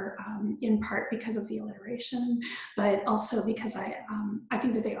together in part because of the alliteration, but also because I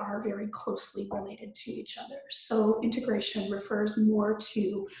think that they are very closely related to each other. So integration refers more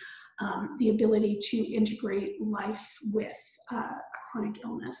to the ability to integrate life with chronic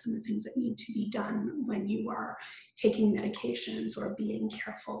illness and the things that need to be done when you are taking medications or being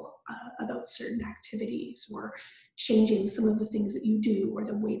careful about certain activities or changing some of the things that you do or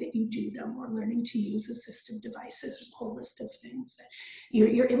the way that you do them or learning to use assistive devices. There's a whole list of things that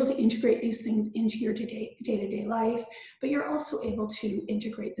you're able to integrate these things into your day-to-day life, but you're also able to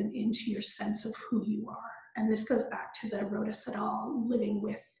integrate them into your sense of who you are. And this goes back to the Rodas et al. Living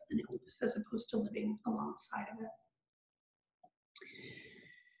with an illness as opposed to living alongside of it.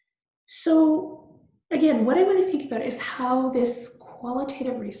 So again, what I want to think about is how this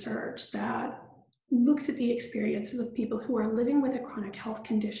qualitative research that looks at the experiences of people who are living with a chronic health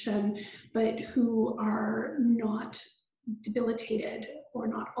condition, but who are not debilitated or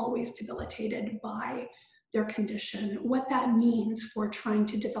not always debilitated by their condition, what that means for trying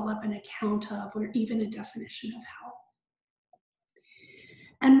to develop an account of or even a definition of health.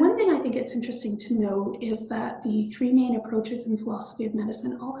 And one thing I think it's interesting to note is that the three main approaches in philosophy of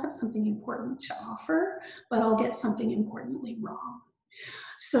medicine all have something important to offer, but all get something importantly wrong.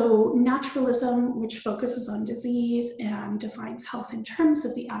 So naturalism, which focuses on disease and defines health in terms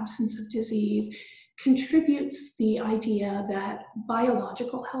of the absence of disease, contributes the idea that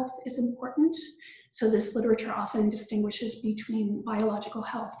biological health is important. So this literature often distinguishes between biological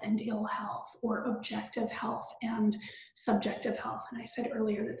health and ill health, or objective health and subjective health. And I said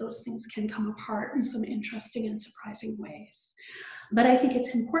earlier that those things can come apart in some interesting and surprising ways. But I think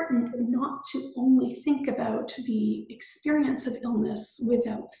it's important not to only think about the experience of illness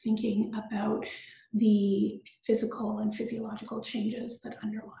without thinking about the physical and physiological changes that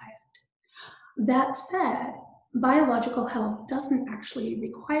underlie it. That said, biological health doesn't actually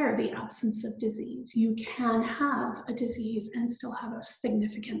require the absence of disease. You can have a disease and still have a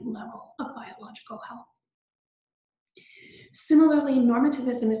significant level of biological health. Similarly,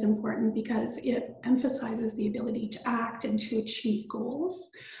 normativism is important because it emphasizes the ability to act and to achieve goals.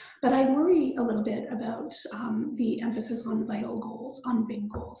 But I worry a little bit about the emphasis on vital goals, on big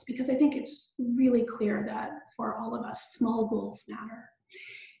goals, because I think it's really clear that for all of us, small goals matter.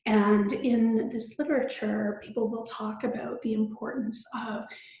 And in this literature, people will talk about the importance of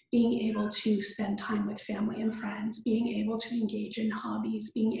being able to spend time with family and friends, being able to engage in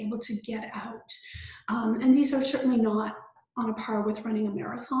hobbies, being able to get out. And these are certainly not on a par with running a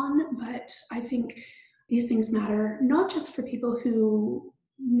marathon, but I think these things matter not just for people who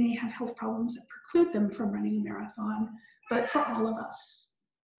may have health problems that preclude them from running a marathon, but for all of us.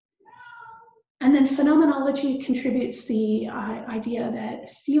 And then phenomenology contributes the idea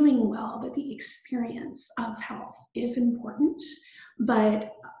that feeling well, that the experience of health is important,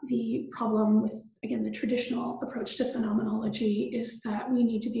 but the problem with, again, the traditional approach to phenomenology is that we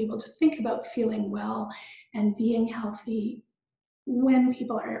need to be able to think about feeling well and being healthy when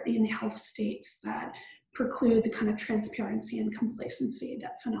people are in health states that preclude the kind of transparency and complacency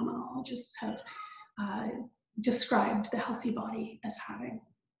that phenomenologists have described the healthy body as having.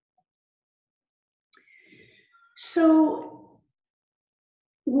 So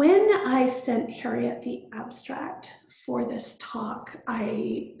when I sent Harriet the abstract for this talk,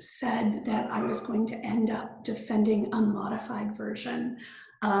 I said that I was going to end up defending a modified version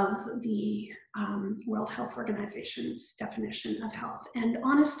of the World Health Organization's definition of health. And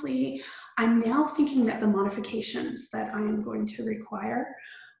honestly, I'm now thinking that the modifications that I am going to require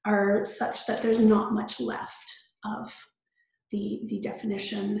are such that there's not much left of the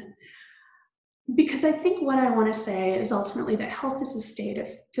definition. Because I think what I want to say is ultimately that health is a state of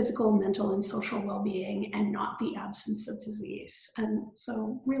physical, mental, and social well-being and not the absence of disease. And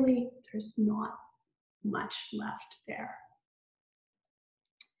so really, there's not much left there.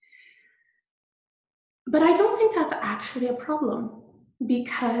 But I don't think that's actually a problem,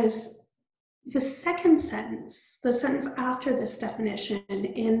 because the second sentence, the sentence after this definition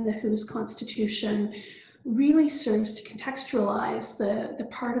in the WHO's Constitution, really serves to contextualize the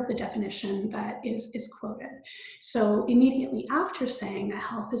part of the definition that is quoted. So immediately after saying that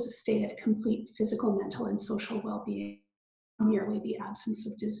health is a state of complete physical, mental, and social well-being, merely the absence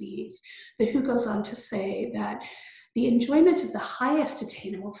of disease, the WHO goes on to say that the enjoyment of the highest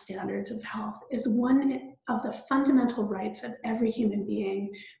attainable standards of health is one of the fundamental rights of every human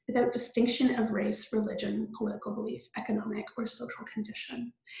being without distinction of race, religion, political belief, economic, or social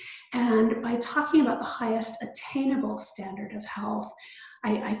condition. And by talking about the highest attainable standard of health,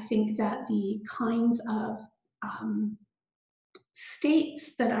 I think that the kinds of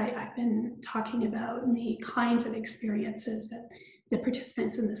states that I've been talking about and the kinds of experiences that the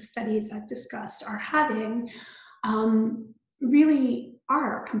participants in the studies I've discussed are having really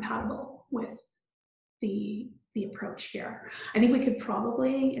are compatible with the approach here. I think we could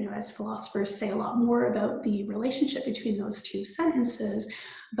probably, as philosophers, say a lot more about the relationship between those two sentences,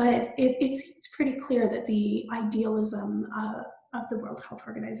 but it seems pretty clear that the idealism of the World Health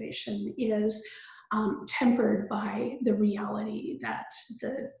Organization is tempered by the reality that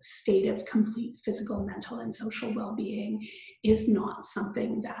the state of complete physical, mental, and social well-being is not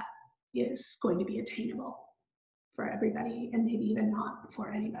something that is going to be attainable for everybody, and maybe even not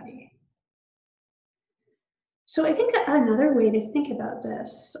for anybody. So I think another way to think about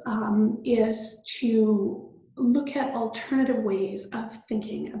this is to look at alternative ways of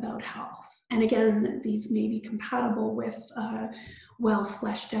thinking about health. And again, these may be compatible with a well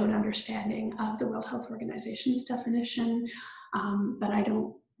fleshed out understanding of the World Health Organization's definition, but I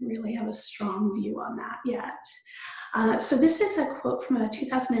don't really have a strong view on that yet. So this is a quote from a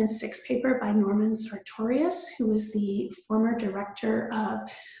 2006 paper by Norman Sartorius, who was the former director of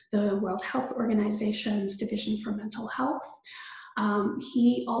the World Health Organization's Division for Mental Health.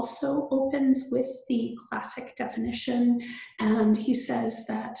 He also opens with the classic definition, and he says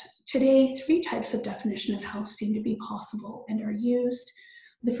that today 3 types of definition of health seem to be possible and are used.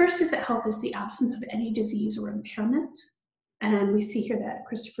 The first is that health is the absence of any disease or impairment. And we see here that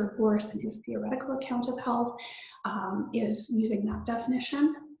Christopher Boris, in his theoretical account of health, is using that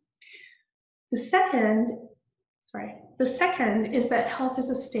definition. The second is that health is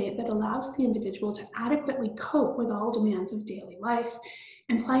a state that allows the individual to adequately cope with all demands of daily life,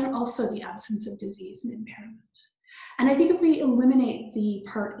 implying also the absence of disease and impairment. And I think if we eliminate the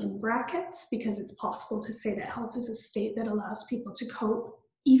part in brackets, because it's possible to say that health is a state that allows people to cope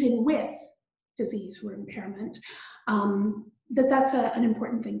even with disease or impairment, that's an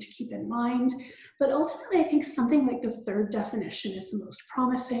important thing to keep in mind. But ultimately, I think something like the third definition is the most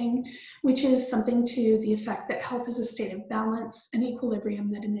promising, which is something to the effect that health is a state of balance and equilibrium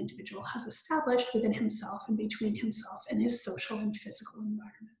that an individual has established within himself and between himself and his social and physical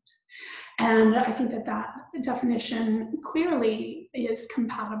environment. And I think that definition clearly is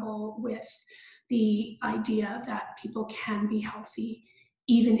compatible with the idea that people can be healthy,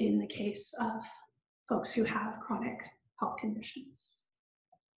 even in the case of folks who have chronic health conditions.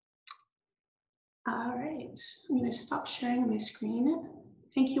 All right, I'm going to stop sharing my screen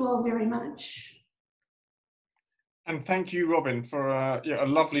thank you all very much. And thank you, Robyn, for a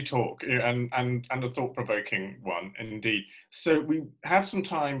lovely talk and a thought-provoking one indeed. So we have some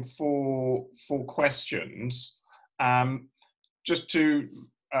time for questions. Just to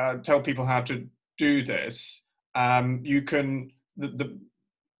tell people how to do this, you can the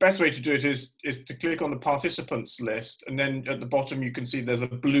best way to do it is to click on the participants list, and then at the bottom you can see there's a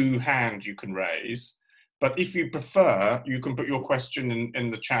blue hand you can raise. But if you prefer, you can put your question in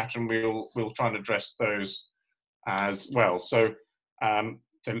the chat, and we'll try and address those as well. So,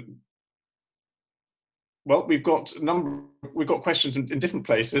 well, we've got questions in different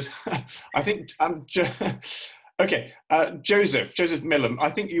places. I think okay, Joseph Millam. I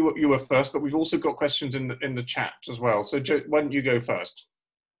think you were first, but we've also got questions in the chat as well. So, why don't you go first?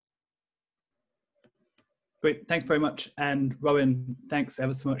 Great, thanks very much. And Robyn, thanks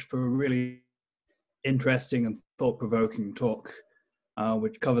ever so much for a really interesting and thought-provoking talk,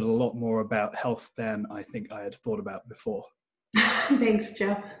 which covered a lot more about health than I think I had thought about before. Thanks,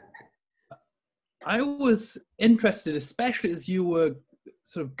 Joe. I was interested, especially as you were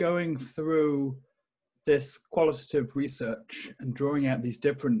sort of going through this qualitative research and drawing out these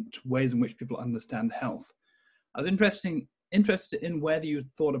different ways in which people understand health. I was interested in whether you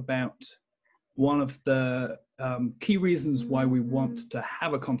thought about one of the key reasons why we want to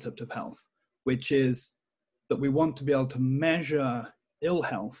have a concept of health, which is that we want to be able to measure ill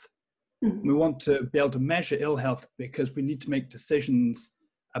health. We want to be able to measure ill health because we need to make decisions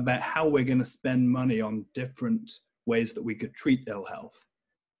about how we're going to spend money on different ways that we could treat ill health.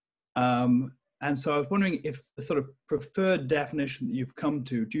 And so I was wondering if the sort of preferred definition that you've come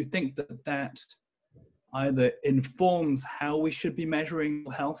to, do you think that that either informs how we should be measuring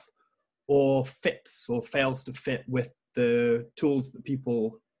ill health, or fits or fails to fit with the tools that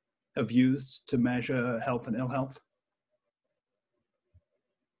people have used to measure health and ill health?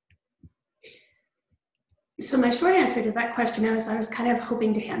 So my short answer to that question is I was kind of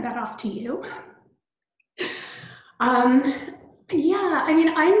hoping to hand that off to you. Yeah, I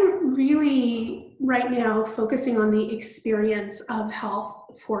mean, I'm really right now focusing on the experience of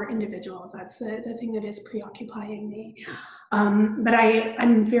health for individuals. That's the thing that is preoccupying me. But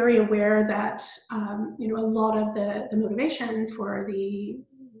I'm very aware that you know, a lot of the motivation for the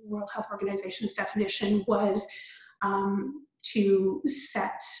World Health Organization's definition was to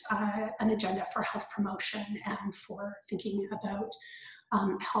set an agenda for health promotion and for thinking about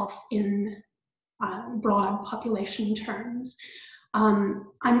health in broad population terms.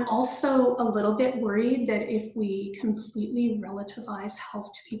 I'm also a little bit worried that if we completely relativize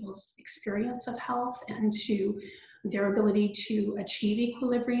health to people's experience of health and to their ability to achieve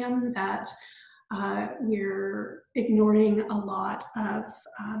equilibrium, that we're ignoring a lot of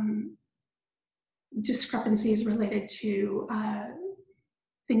discrepancies related to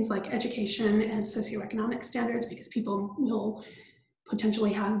things like education and socioeconomic standards, because people will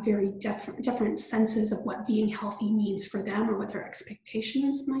potentially have very different senses of what being healthy means for them or what their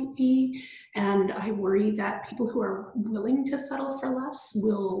expectations might be. And I worry that people who are willing to settle for less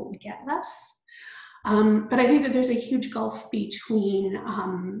will get less. But I think that there's a huge gulf between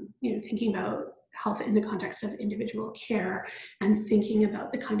you know, thinking about health in the context of individual care and thinking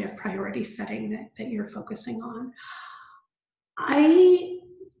about the kind of priority setting that you're focusing on. I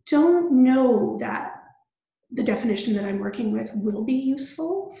don't know that the definition that I'm working with will be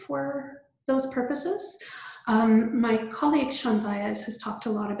useful for those purposes. My colleague Sean Vyas has talked a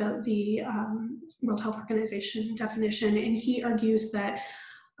lot about the World Health Organization definition, and he argues that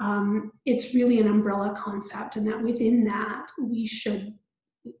it's really an umbrella concept, and that within that we should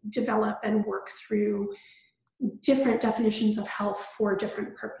develop and work through different definitions of health for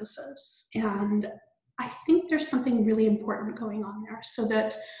different purposes. And I think there's something really important going on there, so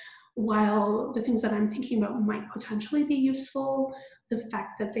that while the things that I'm thinking about might potentially be useful, the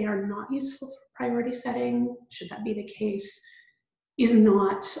fact that they are not useful for priority setting, should that be the case, is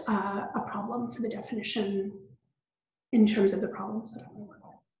not a problem for the definition in terms of the problems that I'm going to work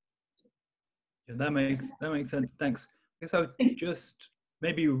with. Yeah, that makes sense. Thanks. I guess I would just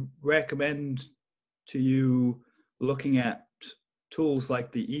maybe recommend to you looking at tools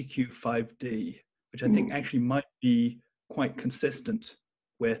like the EQ5D, which I think actually might be quite consistent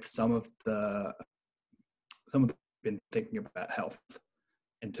with some of the been thinking about health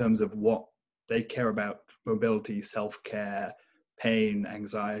in terms of what they care about: mobility, self-care, pain,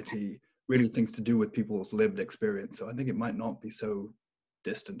 anxiety, really things to do with people's lived experience. So I think it might not be so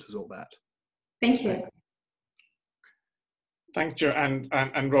distant as all that. Thank you. Thanks, Joe and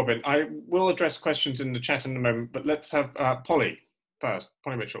Robyn. I will address questions in the chat in a moment, but let's have Polly first.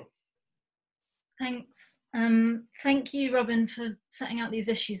 Polly Mitchell. Thanks. Thank you, Robyn, for setting out these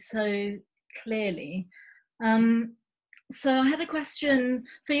issues so clearly. So I had a question.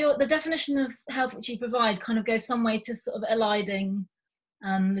 So the definition of health which you provide kind of goes some way to sort of eliding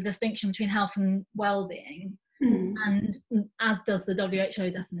the distinction between health and well-being, and as does the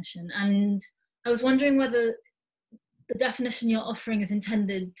WHO definition. And I was wondering whether the definition you're offering is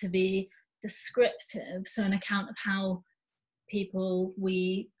intended to be descriptive, so an account of how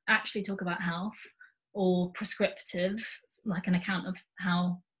we actually talk about health, or prescriptive, like an account of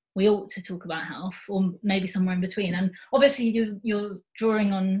how we ought to talk about health, or maybe somewhere in between. And obviously you're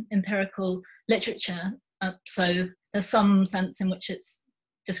drawing on empirical literature, so there's some sense in which it's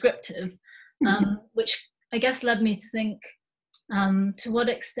descriptive, which I guess led me to think, to what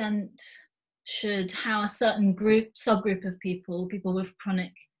extent should how a certain subgroup of people with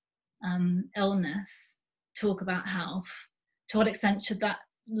chronic illness talk about health, to what extent should that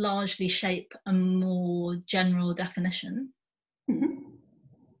largely shape a more general definition?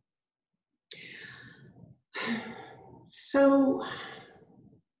 So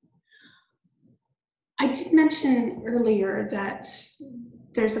I did mention earlier that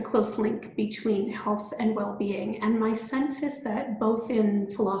there's a close link between health and well-being, and my sense is that both in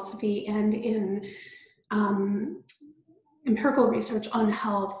philosophy and in empirical research on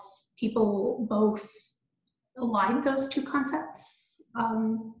health, people both align those two concepts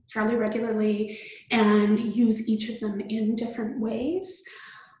fairly regularly and use each of them in different ways.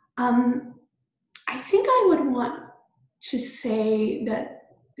 I think I would want to say that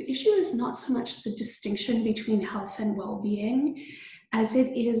the issue is not so much the distinction between health and well-being as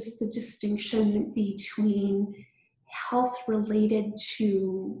it is the distinction between health related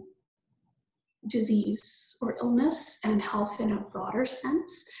to disease or illness and health in a broader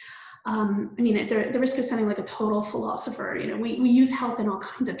sense. I mean, at the risk of sounding like a total philosopher, you know, we use health in all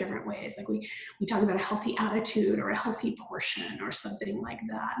kinds of different ways. Like we talk about a healthy attitude or a healthy portion or something like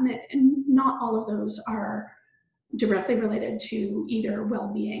that. And not all of those are directly related to either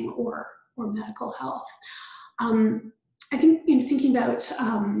well-being or medical health. I think in thinking about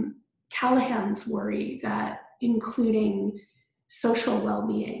Callahan's worry that including social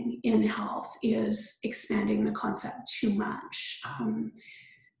well-being in health is expanding the concept too much.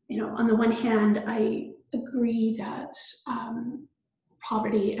 You know, on the one hand, I agree that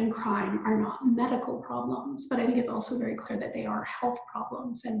poverty and crime are not medical problems, but I think it's also very clear that they are health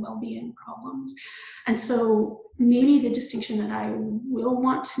problems and well-being problems. And so maybe the distinction that I will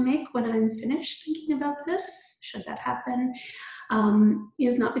want to make when I'm finished thinking about this, should that happen,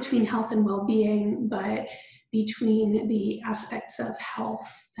 is not between health and well-being, but between the aspects of health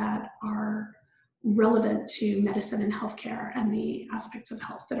that are relevant to medicine and healthcare and the aspects of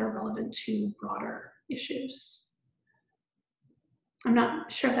health that are relevant to broader issues. I'm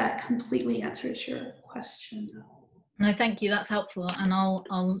not sure if that completely answers your question, though. No, thank you. That's helpful, and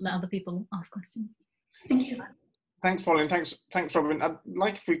I'll let other people ask questions. Thank you. Thanks, Pauline. Thanks, Robyn. I'd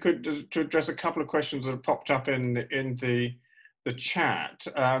like if we could to address a couple of questions that have popped up in the chat.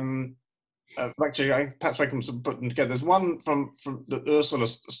 Actually, perhaps I can put them together. There's one from that Ursula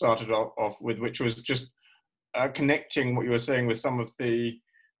started off with, which was just connecting what you were saying with some of the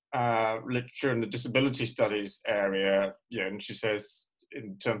literature in the disability studies area. Yeah, and she says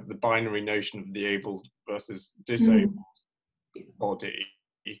in terms of the binary notion of the able versus disabled body,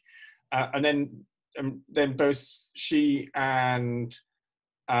 and then both she and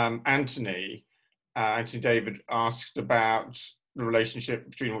Anthony David asked about the relationship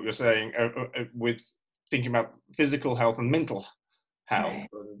between what you're saying with thinking about physical health and mental health.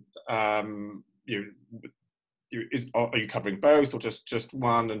 Right. And, are you covering both or just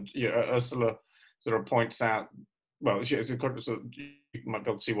one? And Ursula sort of points out, well, you might be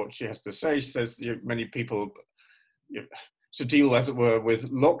able to see what she has to say. She says many people to deal, as it were,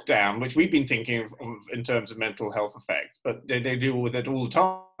 with lockdown, which we've been thinking of in terms of mental health effects, but they deal with it all the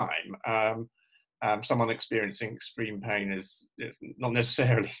time. Someone experiencing extreme pain is not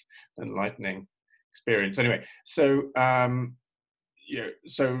necessarily an enlightening experience. Anyway, so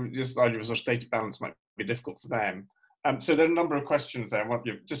so this idea of sort of state of balance might be difficult for them. So there are a number of questions there. What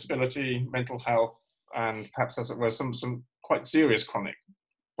disability, mental health, and perhaps, as it were, some quite serious chronic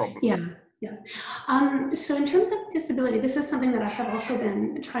problems. Yeah. So in terms of disability, this is something that I have also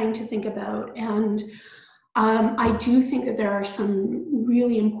been trying to think about, and I do think that there are some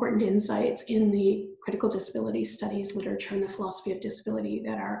really important insights in the critical disability studies literature and the philosophy of disability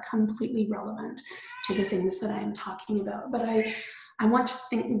that are completely relevant to the things that I'm talking about. But I want to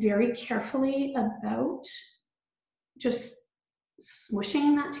think very carefully about just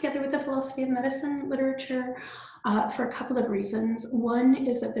smushing that together with the philosophy of medicine literature. for a couple of reasons. One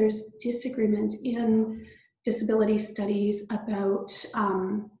is that there's disagreement in disability studies about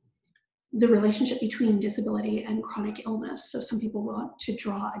the relationship between disability and chronic illness. So some people want to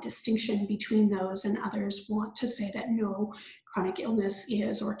draw a distinction between those, and others want to say that no, chronic illness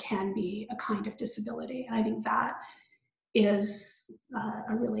is or can be a kind of disability. And I think that is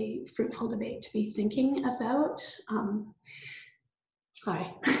a really fruitful debate to be thinking about.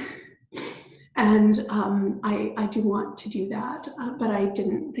 Hi. And I do want to do that, but I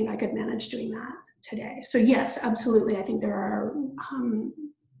didn't think I could manage doing that today. So yes, absolutely, I think there are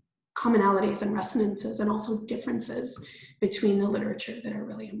commonalities and resonances and also differences between the literature that are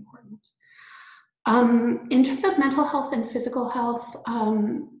really important. In terms of mental health and physical health,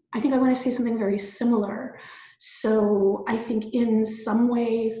 I think I want to say something very similar. So I think in some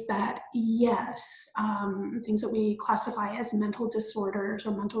ways that, yes, things that we classify as mental disorders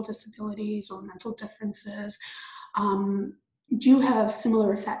or mental disabilities or mental differences do have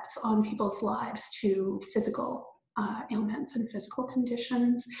similar effects on people's lives to physical ailments and physical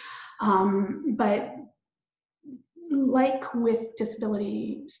conditions. But like with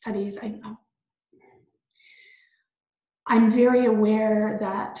disability studies, I'm very aware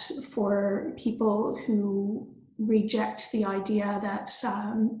that for people who reject the idea that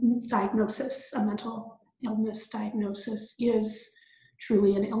diagnosis, a mental illness diagnosis, is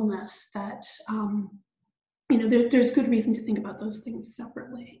truly an illness, that there's good reason to think about those things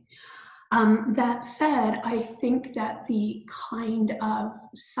separately. That said, I think that the kind of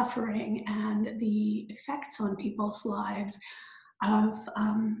suffering and the effects on people's lives of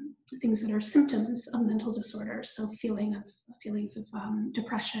things that are symptoms of mental disorders, so feelings of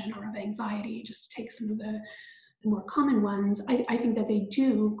depression or of anxiety, just to take some of the more common ones, I think that they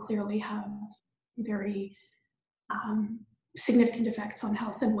do clearly have very significant effects on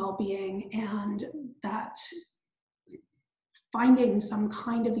health and well-being, and that finding some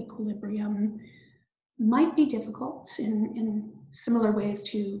kind of equilibrium might be difficult in similar ways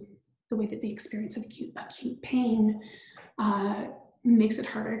to the way that the experience of acute pain makes it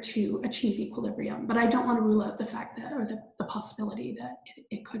harder to achieve equilibrium. But I don't want to rule out the fact that, or the possibility that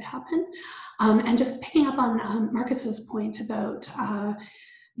it could happen. And just picking up on Marcus's point about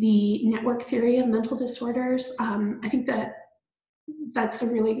the network theory of mental disorders, I think that that's a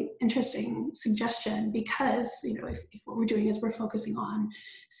really interesting suggestion, because if what we're doing is we're focusing on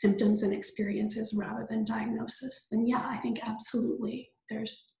symptoms and experiences rather than diagnosis, then yeah, I think absolutely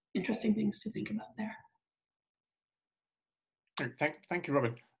there's interesting things to think about there. Thank you,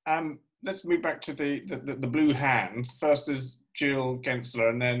 Robyn. Let's move back to the blue hands. First is Jill Gensler,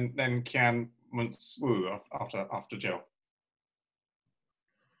 and then Kian Muntz-Wu after Jill.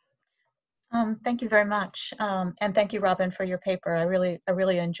 Thank you very much, and thank you, Robyn, for your paper. I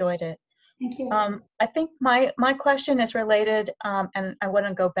really enjoyed it. Thank you. I think my question is related, and I want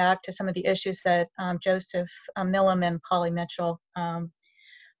to go back to some of the issues that Joseph Millam and Polly Mitchell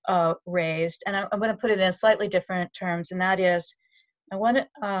raised, and I'm going to put it in slightly different terms, and that is, I want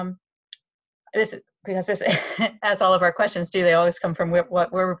to because this, as all of our questions do, they always come from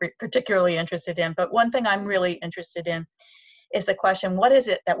what we're particularly interested in. But one thing I'm really interested in is the question, what is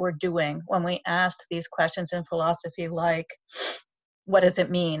it that we're doing when we ask these questions in philosophy, like, what does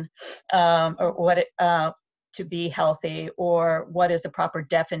it mean, or what to be healthy, or what is the proper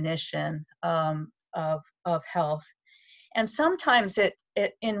definition of health? And sometimes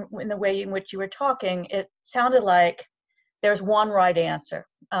in the way in which you were talking, it sounded like there's one right answer,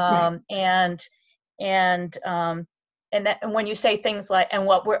 right. And when you say things like, and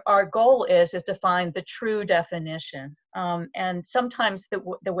what our goal is to find the true definition. And sometimes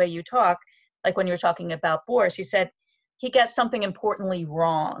the way you talk, like when you were talking about Boris, you said he gets something importantly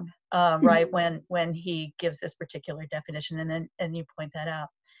wrong, right, when he gives this particular definition, and you point that out.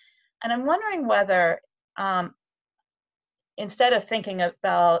 And I'm wondering whether, instead of thinking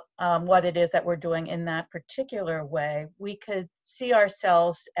about what it is that we're doing in that particular way, we could see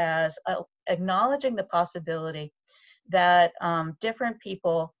ourselves as acknowledging the possibility that different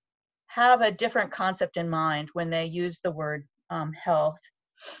people have a different concept in mind when they use the word health.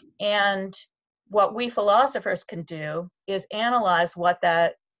 And what we philosophers can do is analyze what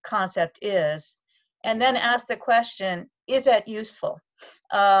that concept is, and then ask the question, is that useful?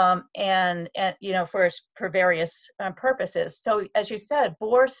 And for various purposes. So as you said,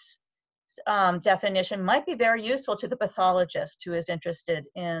 Bohr's definition might be very useful to the pathologist who is interested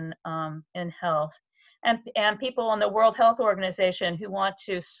in health. And people in the World Health Organization who want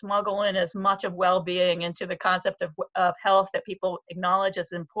to smuggle in as much of well-being into the concept of health that people acknowledge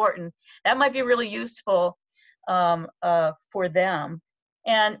as important, that might be really useful for them.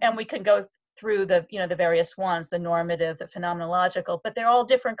 And we can go through the, you know, the various ones, the normative, the phenomenological, but they're all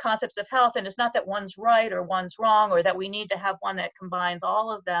different concepts of health. And it's not that one's right or one's wrong, or that we need to have one that combines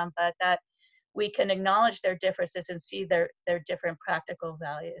all of them, but that we can acknowledge their differences and see their different practical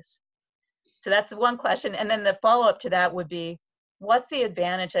values. So that's one question. And then the follow-up to that would be, what's the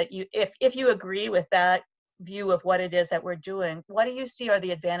advantage that you, if you agree with that view of what it is that we're doing, what do you see are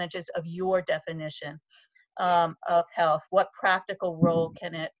the advantages of your definition of health? What practical role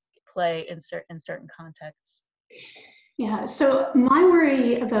can it play in certain contexts? Yeah, so my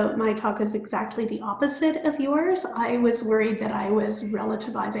worry about my talk is exactly the opposite of yours. I was worried that I was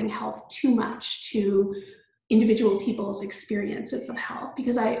relativizing health too much to individual people's experiences of health,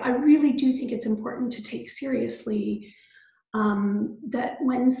 because I really do think it's important to take seriously that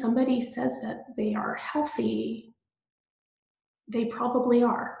when somebody says that they are healthy, they probably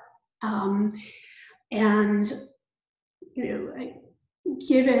are. And, you know,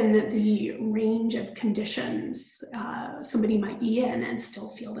 given the range of conditions somebody might be in and still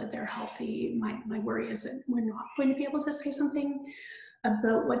feel that they're healthy, my worry is that we're not going to be able to say something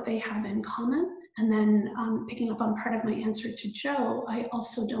about what they have in common. And then picking up on part of my answer to Joe, I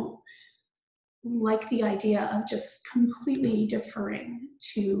also don't like the idea of just completely deferring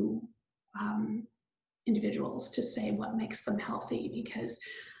to individuals to say what makes them healthy, because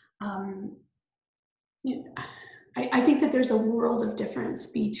you know, I think that there's a world of difference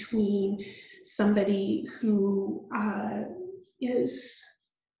between somebody who is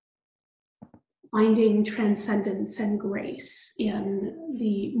finding transcendence and grace in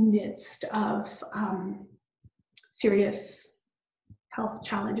the midst of serious health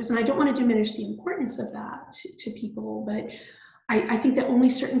challenges. And I don't want to diminish the importance of that to people, but I think that only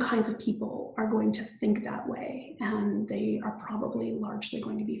certain kinds of people are going to think that way, and they are probably largely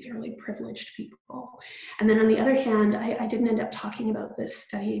going to be fairly privileged people. And then on the other hand, I didn't end up talking about this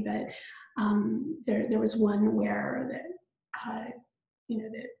study, but there was one where that, you know,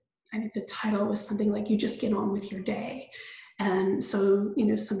 that I think the title was something like, "You just get on with your day." And so, you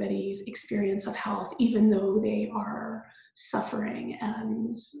know, somebody's experience of health, even though they are suffering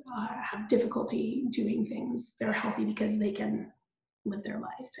and have difficulty doing things, they're healthy because they can live their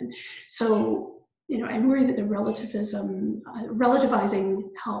life. And so, you know, I worry that the relativizing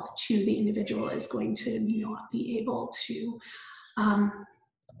health to the individual is going to not be able to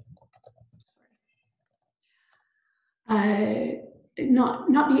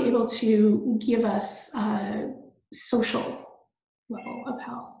not be able to give us a social level of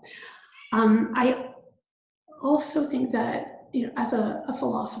health. I also think that, you know, as a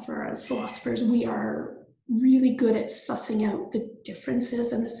philosopher, as philosophers, we are really good at sussing out the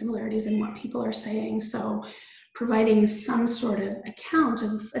differences and the similarities in what people are saying. So providing some sort of account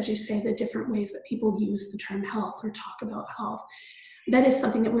of, as you say, the different ways that people use the term health or talk about health, that is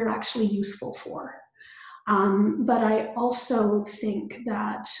something that we're actually useful for. But I also think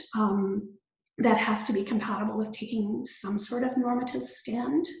that that has to be compatible with taking some sort of normative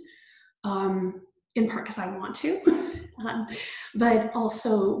stand, in part because I want to, but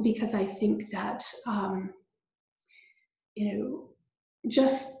also because I think that, you know,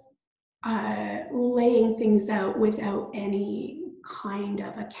 just laying things out without any kind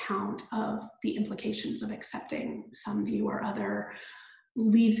of account of the implications of accepting some view or other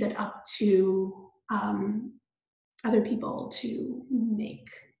leaves it up to other people to make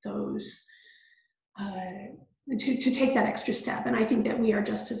those, to take that extra step. And I think that we are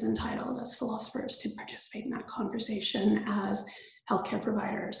just as entitled as philosophers to participate in that conversation as healthcare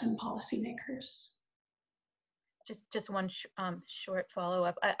providers and policymakers. Just one short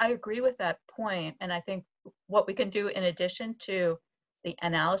follow-up. I agree with that point, and I think what we can do in addition to the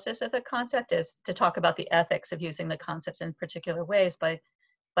analysis of the concept is to talk about the ethics of using the concepts in particular ways by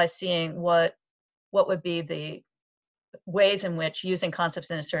seeing what would be the ways in which using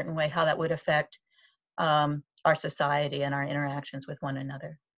concepts in a certain way, how that would affect our society and our interactions with one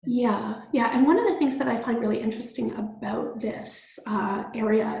another. Yeah, and one of the things that I find really interesting about this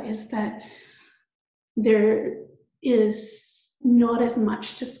area is that there is not as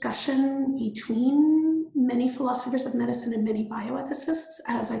much discussion between many philosophers of medicine and many bioethicists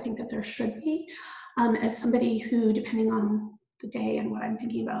as I think that there should be. As somebody who, depending on the day and what I'm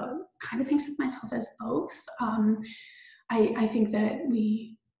thinking about, kind of thinks of myself as both, I think that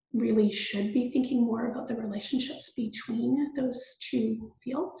we really should be thinking more about the relationships between those two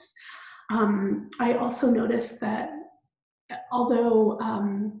fields. I also noticed that although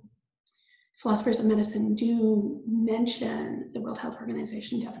philosophers of medicine do mention the World Health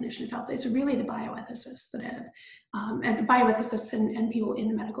Organization definition of health, it's really the bioethicists that have, and the bioethicists and people in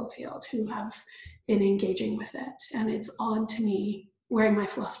the medical field who have been engaging with it. And it's odd to me wearing my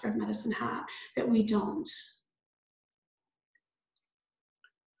philosopher of medicine hat, that we don't.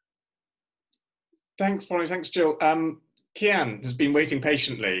 Thanks, Bonnie. Thanks, Jill. Kian has been waiting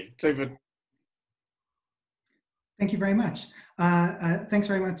patiently. It's over. Thank you very much. Thanks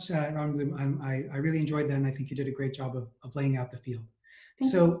very much, Robyn Bluhm. I really enjoyed that, and I think you did a great job of laying out the field.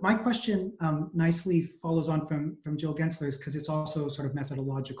 So my question nicely follows on from Jill Gensler's, because it's also sort of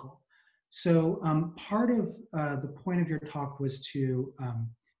methodological. So part of the point of your talk was to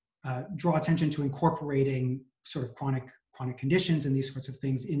draw attention to incorporating sort of chronic conditions and these sorts of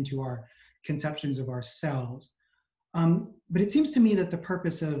things into our conceptions of ourselves. But it seems to me that the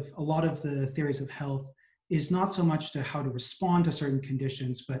purpose of a lot of the theories of health is not so much to how to respond to certain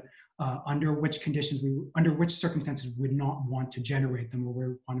conditions, but under which circumstances we would not want to generate them, or we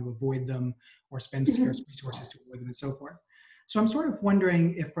want to avoid them, or spend scarce resources to avoid them, and so forth. So I'm sort of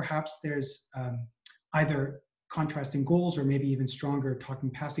wondering if perhaps there's either contrasting goals, or maybe even stronger,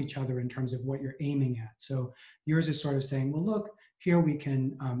 talking past each other in terms of what you're aiming at. So yours is sort of saying, well, look, here we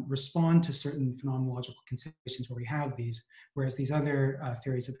can respond to certain phenomenological considerations where we have these, whereas these other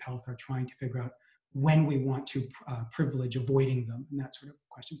theories of health are trying to figure out when we want to privilege avoiding them, and that sort of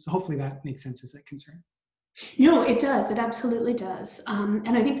question. So hopefully that makes sense as a concern. No, it does. It absolutely does.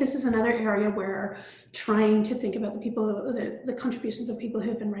 And I think this is another area where trying to think about the contributions of people who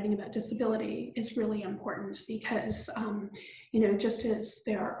have been writing about disability is really important, because, just as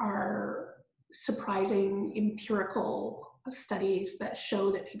there are surprising empirical studies that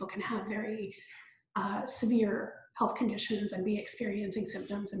show that people can have very severe health conditions and be experiencing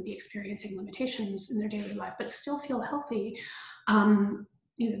symptoms and be experiencing limitations in their daily life, but still feel healthy.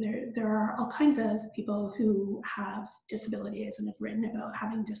 There are all kinds of people who have disabilities and have written about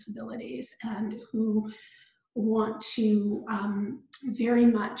having disabilities, and who want to very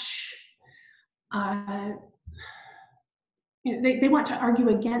much, they want to argue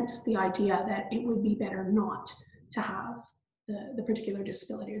against the idea that it would be better not to have the particular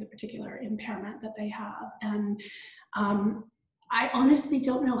disability or the particular impairment that they have. And I honestly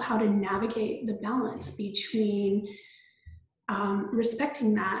don't know how to navigate the balance between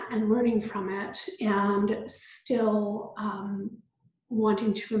respecting that and learning from it, and still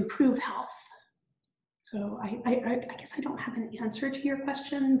wanting to improve health. So I guess I don't have an answer to your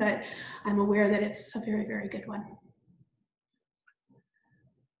question, but I'm aware that it's a very, very good one.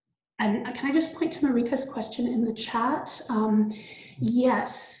 And can I just point to Marika's question in the chat?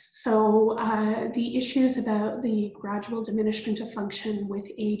 Yes, so the issues about the gradual diminishment of function with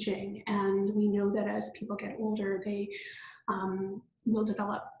aging, and we know that as people get older, they will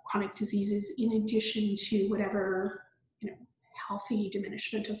develop chronic diseases in addition to whatever healthy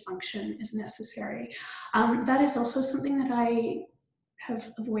diminishment of function is necessary. That is also something that I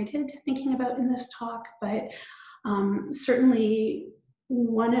have avoided thinking about in this talk, but certainly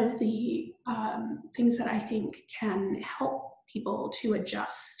one of the things that I think can help people to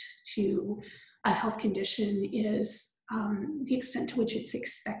adjust to a health condition is the extent to which it's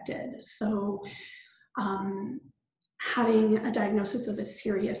expected. So having a diagnosis of a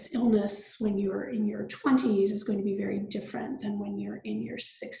serious illness when you're in your 20s is going to be very different than when you're in your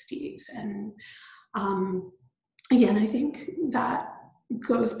 60s. And again, I think that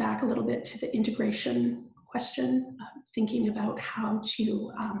goes back a little bit to the integration question, thinking about how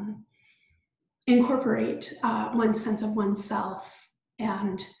to incorporate one's sense of oneself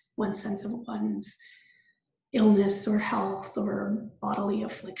and one's sense of one's illness or health or bodily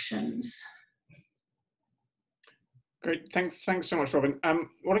afflictions. Great, thanks so much, Robyn.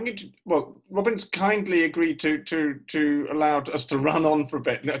 Robyn's kindly agreed to allow us to run on for a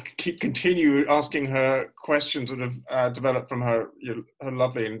bit, continue asking her questions that have developed from her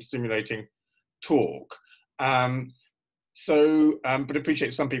lovely and stimulating talk. But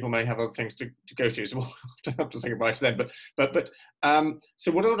appreciate some people may have other things to go to, so we'll have to say goodbye to them.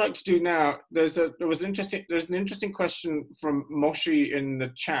 So what I would like to do now, there's an interesting question from Moshi in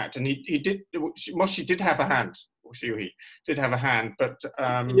the chat, and Moshi did have a hand. He did have a hand, but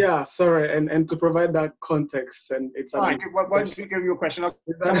yeah, sorry, and to provide that context, and it's why don't you give your question? I'll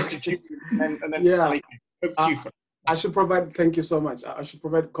come to you and then yeah. Sally. Over to you first. I should provide, thank you so much. I should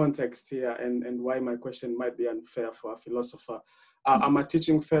provide context here and why my question might be unfair for a philosopher. I'm a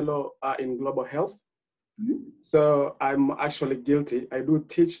teaching fellow in global health. So I'm actually guilty. I do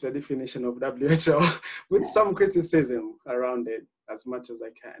teach the definition of WHO with some criticism around it as much as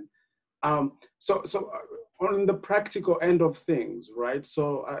I can. So on the practical end of things, right?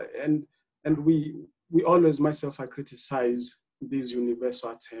 So, and we always, myself, I criticize these universal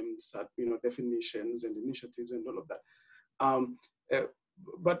attempts at, definitions and initiatives and all of that.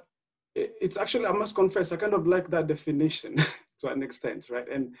 But it's actually, I must confess, I kind of like that definition. to an extent, right?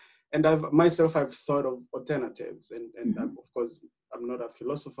 And I've thought of alternatives, and of course, I'm not a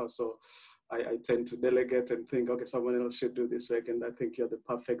philosopher, so I tend to delegate and think, okay, someone else should do this work, and I think you're the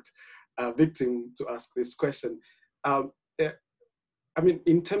perfect victim to ask this question. I mean,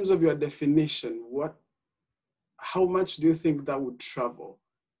 in terms of your definition, how much do you think that would travel?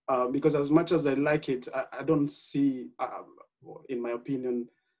 Because as much as I like it, I don't see, in my opinion,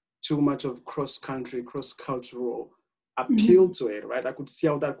 too much of cross-country, cross-cultural appeal to it, right? I could see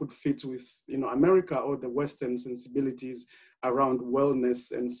how that could fit with, America or the Western sensibilities around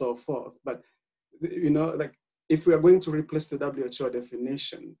wellness and so forth. But, like, if we are going to replace the WHO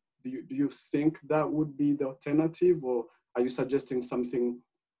definition, do you think that would be the alternative, or are you suggesting something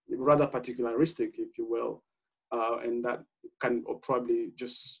rather particularistic, if you will, and that can or probably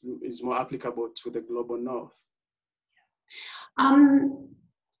just is more applicable to the global north?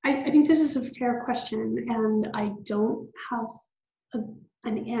 I think this is a fair question, and I don't have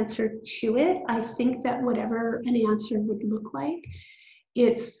an answer to it. I think that whatever an answer would look like,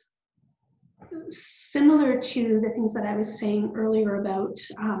 it's similar to the things that I was saying earlier about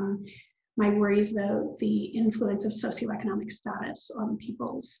my worries about the influence of socioeconomic status on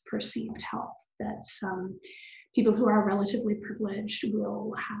people's perceived health, that people who are relatively privileged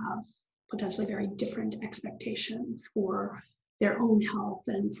will have potentially very different expectations for their own health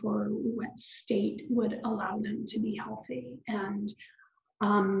and for what state would allow them to be healthy. And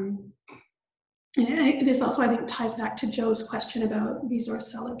this also, I think, ties back to Joe's question about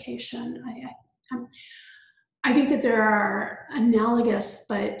resource allocation. I think that there are analogous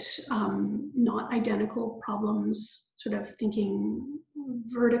but not identical problems, sort of thinking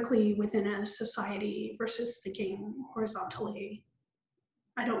vertically within a society versus thinking horizontally.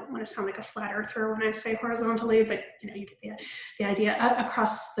 I don't want to sound like a flat earther when I say horizontally, but you get the idea,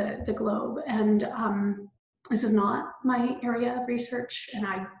 across the globe. And this is not my area of research, and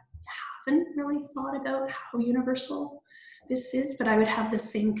I haven't really thought about how universal this is, but I would have the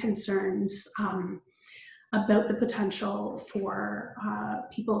same concerns about the potential for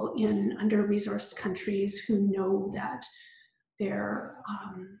people in under-resourced countries who know that there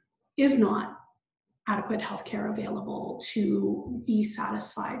is not adequate healthcare available to be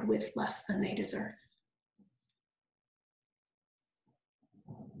satisfied with less than they deserve.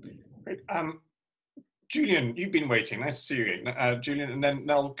 Great. Julian, you've been waiting. Nice to see you again. Julian, and then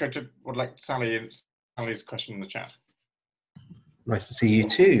I'll go to Sally and Sally's question in the chat. Nice to see you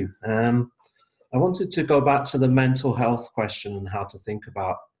too. I wanted to go back to the mental health question and how to think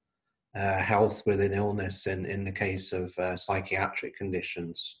about health within illness in the case of psychiatric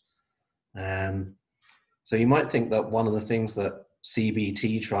conditions. So you might think that one of the things that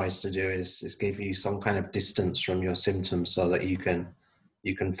CBT tries to do is give you some kind of distance from your symptoms so that you can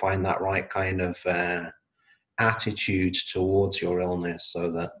find that right kind of attitude towards your illness,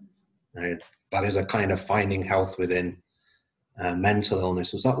 so that that is a kind of finding health within mental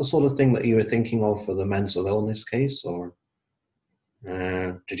illness. Was that the sort of thing that you were thinking of for the mental illness case, or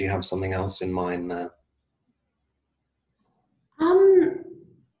did you have something else in mind there?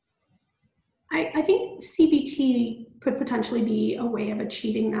 I think CBT could potentially be a way of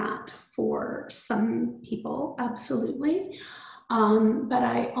achieving that for some people, absolutely. But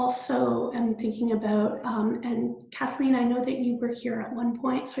I also am thinking about, and Kathleen, I know that you were here at one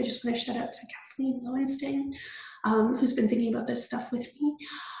point, so I just want to shout out to Kathleen Lowenstein, who's been thinking about this stuff with me.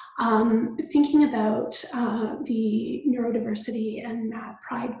 Thinking about the neurodiversity and mad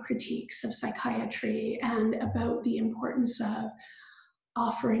pride critiques of psychiatry, and about the importance of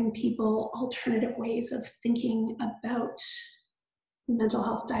offering people alternative ways of thinking about mental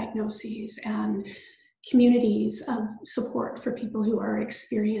health diagnoses and communities of support for people who are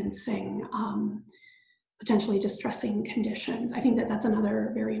experiencing potentially distressing conditions. I think that that's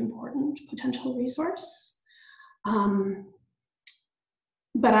another very important potential resource.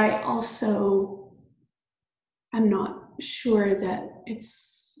 But I also am not sure that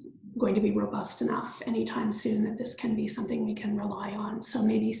it's going to be robust enough anytime soon that this can be something we can rely on. So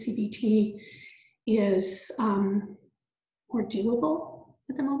maybe CBT is more doable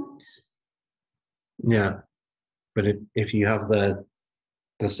at the moment. Yeah, but if you have the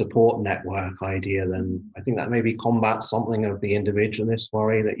support network idea, then I think that maybe combats something of the individualist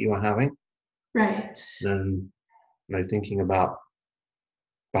worry that you are having. Right. Then, thinking about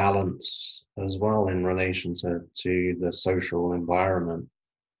balance as well in relation to the social environment.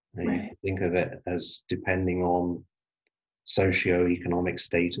 Right. You think of it as depending on socio-economic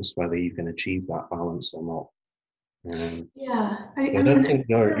status, whether you can achieve that balance or not. Yeah. I don't think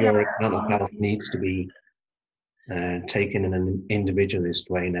your account of health needs to be taken in an individualist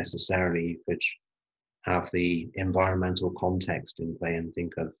way necessarily. have the environmental context in play and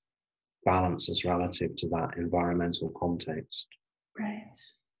think of balance as relative to that environmental context. Right.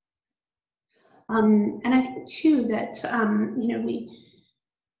 And I think too that,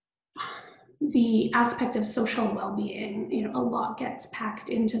 the aspect of social well-being, a lot gets packed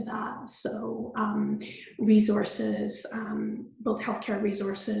into that. So resources, both healthcare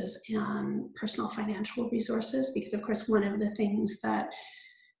resources and personal financial resources, because of course, one of the things that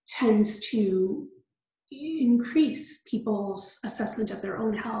tends to increase people's assessment of their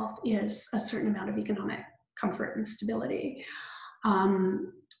own health is a certain amount of economic comfort and stability.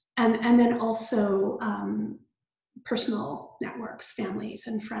 And then also personal networks, families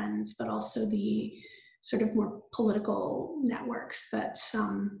and friends, but also the sort of more political networks that,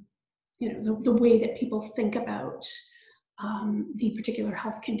 the way that people think about the particular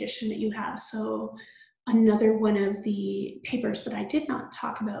health condition that you have. So another one of the papers that I did not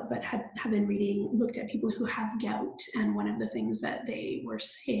talk about, but have been reading, looked at people who have gout. And one of the things that they were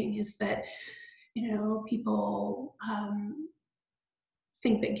saying is that, people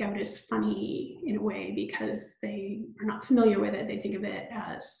think that gout is funny in a way because they are not familiar with it. They think of it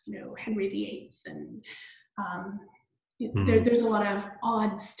as, Henry VIII, and there's a lot of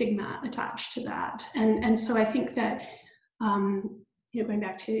odd stigma attached to that. And so I think that, going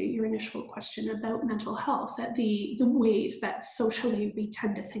back to your initial question about mental health, that the ways that socially we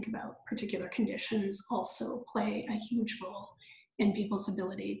tend to think about particular conditions also play a huge role in people's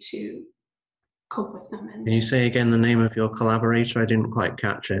ability to cope with them. And can you say again the name of your collaborator? I didn't quite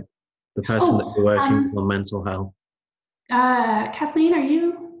catch it. The person that you're working with on mental health. Kathleen,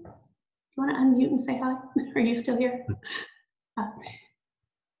 you want to unmute and say hi? Are you still here?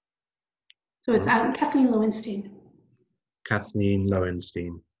 So it's Kathleen Lowenstein. Kathleen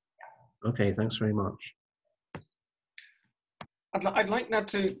Lowenstein. Okay, thanks very much. I'd like now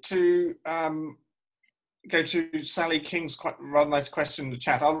to go to Sally King's quite rather nice question in the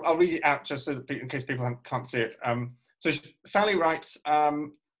chat. I'll read it out just so that in case people can't see it. So Sally writes,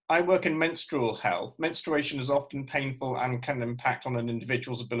 I work in menstrual health. Menstruation is often painful and can impact on an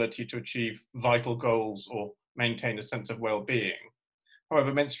individual's ability to achieve vital goals or maintain a sense of well-being.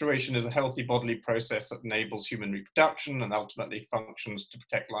 However, menstruation is a healthy bodily process that enables human reproduction and ultimately functions to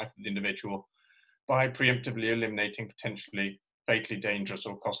protect life of the individual by preemptively eliminating potentially fatally dangerous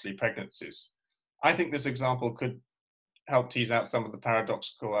or costly pregnancies. I think this example could help tease out some of the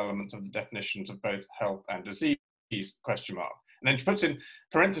paradoxical elements of the definitions of both health and disease, ? And then she puts in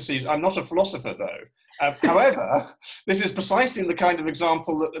parentheses, I'm not a philosopher though. However, this is precisely the kind of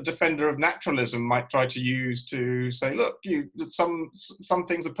example that a defender of naturalism might try to use to say, look, some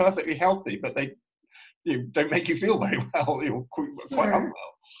things are perfectly healthy, but they don't make you feel very well. You're quite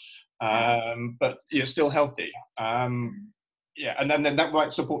unwell, but you're still healthy. Yeah, and then that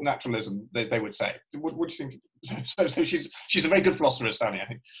might support naturalism, they would say. What do you think? So she's a very good philosopher, Sally, I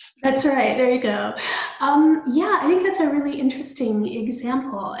think. That's right, there you go. Yeah, I think that's a really interesting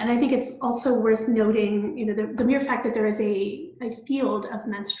example. And I think it's also worth noting, the mere fact that there is a field of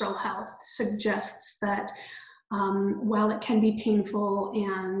menstrual health suggests that while it can be painful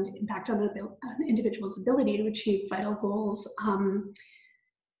and impact on an individual's ability to achieve vital goals,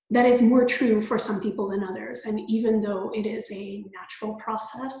 that is more true for some people than others. And even though it is a natural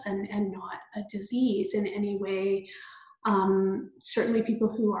process and not a disease in any way, certainly people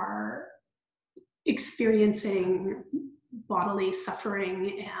who are experiencing bodily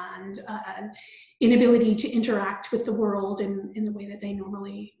suffering and inability to interact with the world in the way that they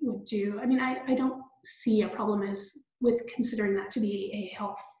normally would do. I mean, I don't see a problem with considering that to be a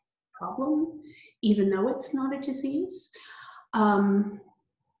health problem, even though it's not a disease.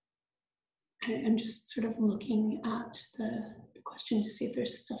 I'm just sort of looking at the question to see if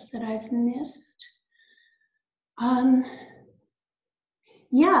there's stuff that I've missed.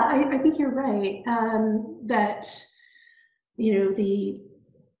 Yeah, I think you're right, that, the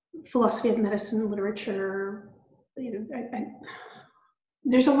philosophy of medicine literature,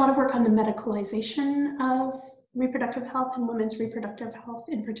 there's a lot of work on the medicalization of reproductive health and women's reproductive health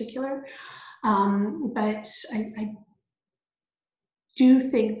in particular. But I do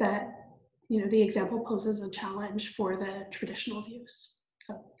think that the example poses a challenge for the traditional views.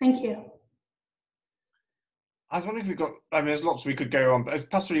 So thank you. I was wondering if we've got, there's lots we could go on, but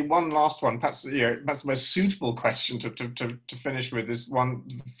possibly one last one, perhaps the most suitable question to finish with is one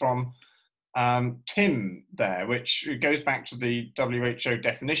from Tim there, which goes back to the WHO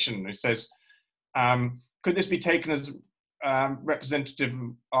definition. It says, could this be taken as representative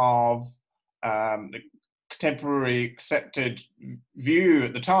of the contemporary accepted view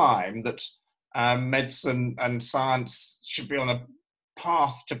at the time that medicine and science should be on a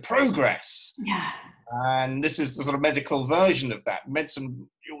path to progress. Yeah. And this is the sort of medical version of that. Medicine,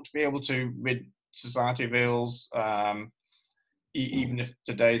 you ought to be able to rid society of ills, even if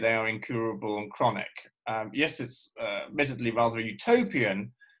today they are incurable and chronic. Yes, it's admittedly rather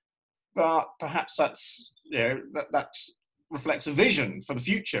utopian, but perhaps that's, that reflects a vision for the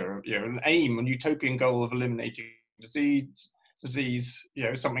future, an aim, a utopian goal of eliminating disease,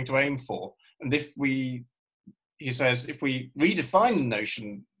 something to aim for. And if we, he says, if we redefine the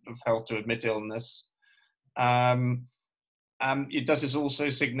notion of health to admit illness, it does this also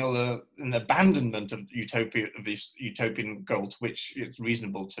signal an abandonment of utopia, of this utopian goal to which it's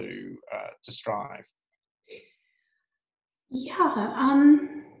reasonable to strive. Yeah,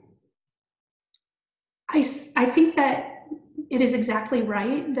 I think that it is exactly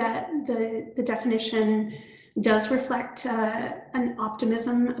right that the definition does reflect an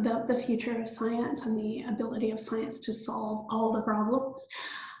optimism about the future of science and the ability of science to solve all the problems,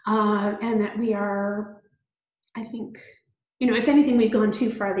 and that we are, I think, if anything, we've gone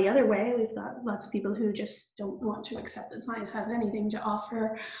too far the other way. We've got lots of people who just don't want to accept that science has anything to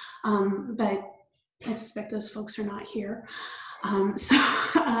offer, but I suspect those folks are not here. So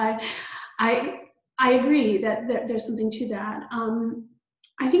I agree that there's something to that.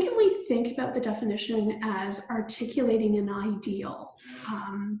 I think if we think about the definition as articulating an ideal,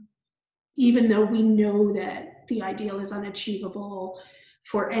 even though we know that the ideal is unachievable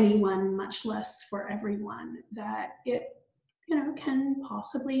for anyone, much less for everyone, that it can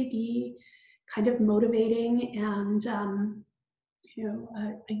possibly be kind of motivating and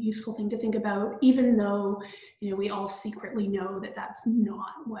a useful thing to think about, even though we all secretly know that that's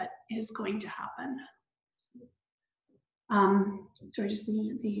not what is going to happen. Sorry, just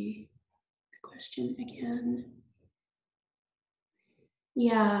looking at the question again.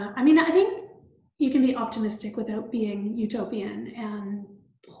 Yeah, I mean, I think you can be optimistic without being utopian, and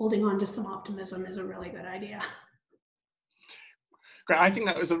holding on to some optimism is a really good idea. Great. I think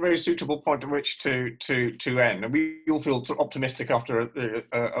that was a very suitable point at which to end. And we all feel optimistic after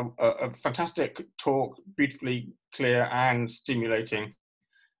a fantastic talk, beautifully clear and stimulating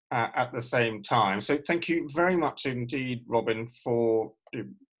at the same time. So thank you very much indeed, Robyn, for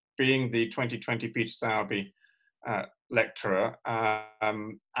being the 2020 Peter Sowerby lecturer.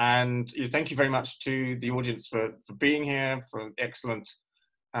 And thank you very much to the audience for being here, for excellent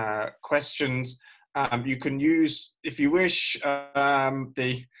questions. You can use, if you wish,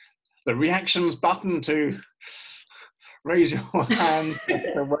 the reactions button to raise your hands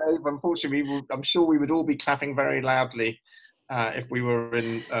to wave. Unfortunately, I'm sure we would all be clapping very loudly if we were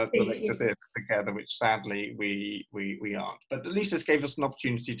in the lecture theatre together, which sadly we aren't. But at least this gave us an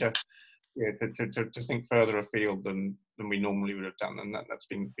opportunity to think further afield than we normally would have done, and that's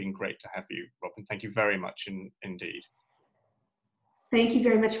been great to have you, Robyn. Thank you very much indeed. Thank you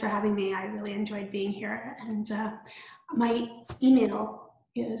very much for having me. I really enjoyed being here, and my email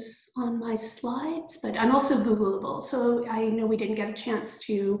is on my slides, but I'm also Googleable, so I know we didn't get a chance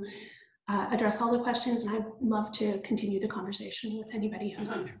to address all the questions, and I'd love to continue the conversation with anybody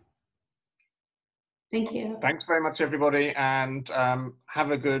who's interested. Thank you. Thanks very much, everybody, and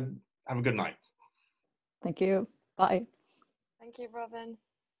have a good night. Thank you. Bye. Thank you, Robyn.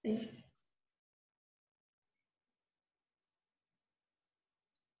 Thank you.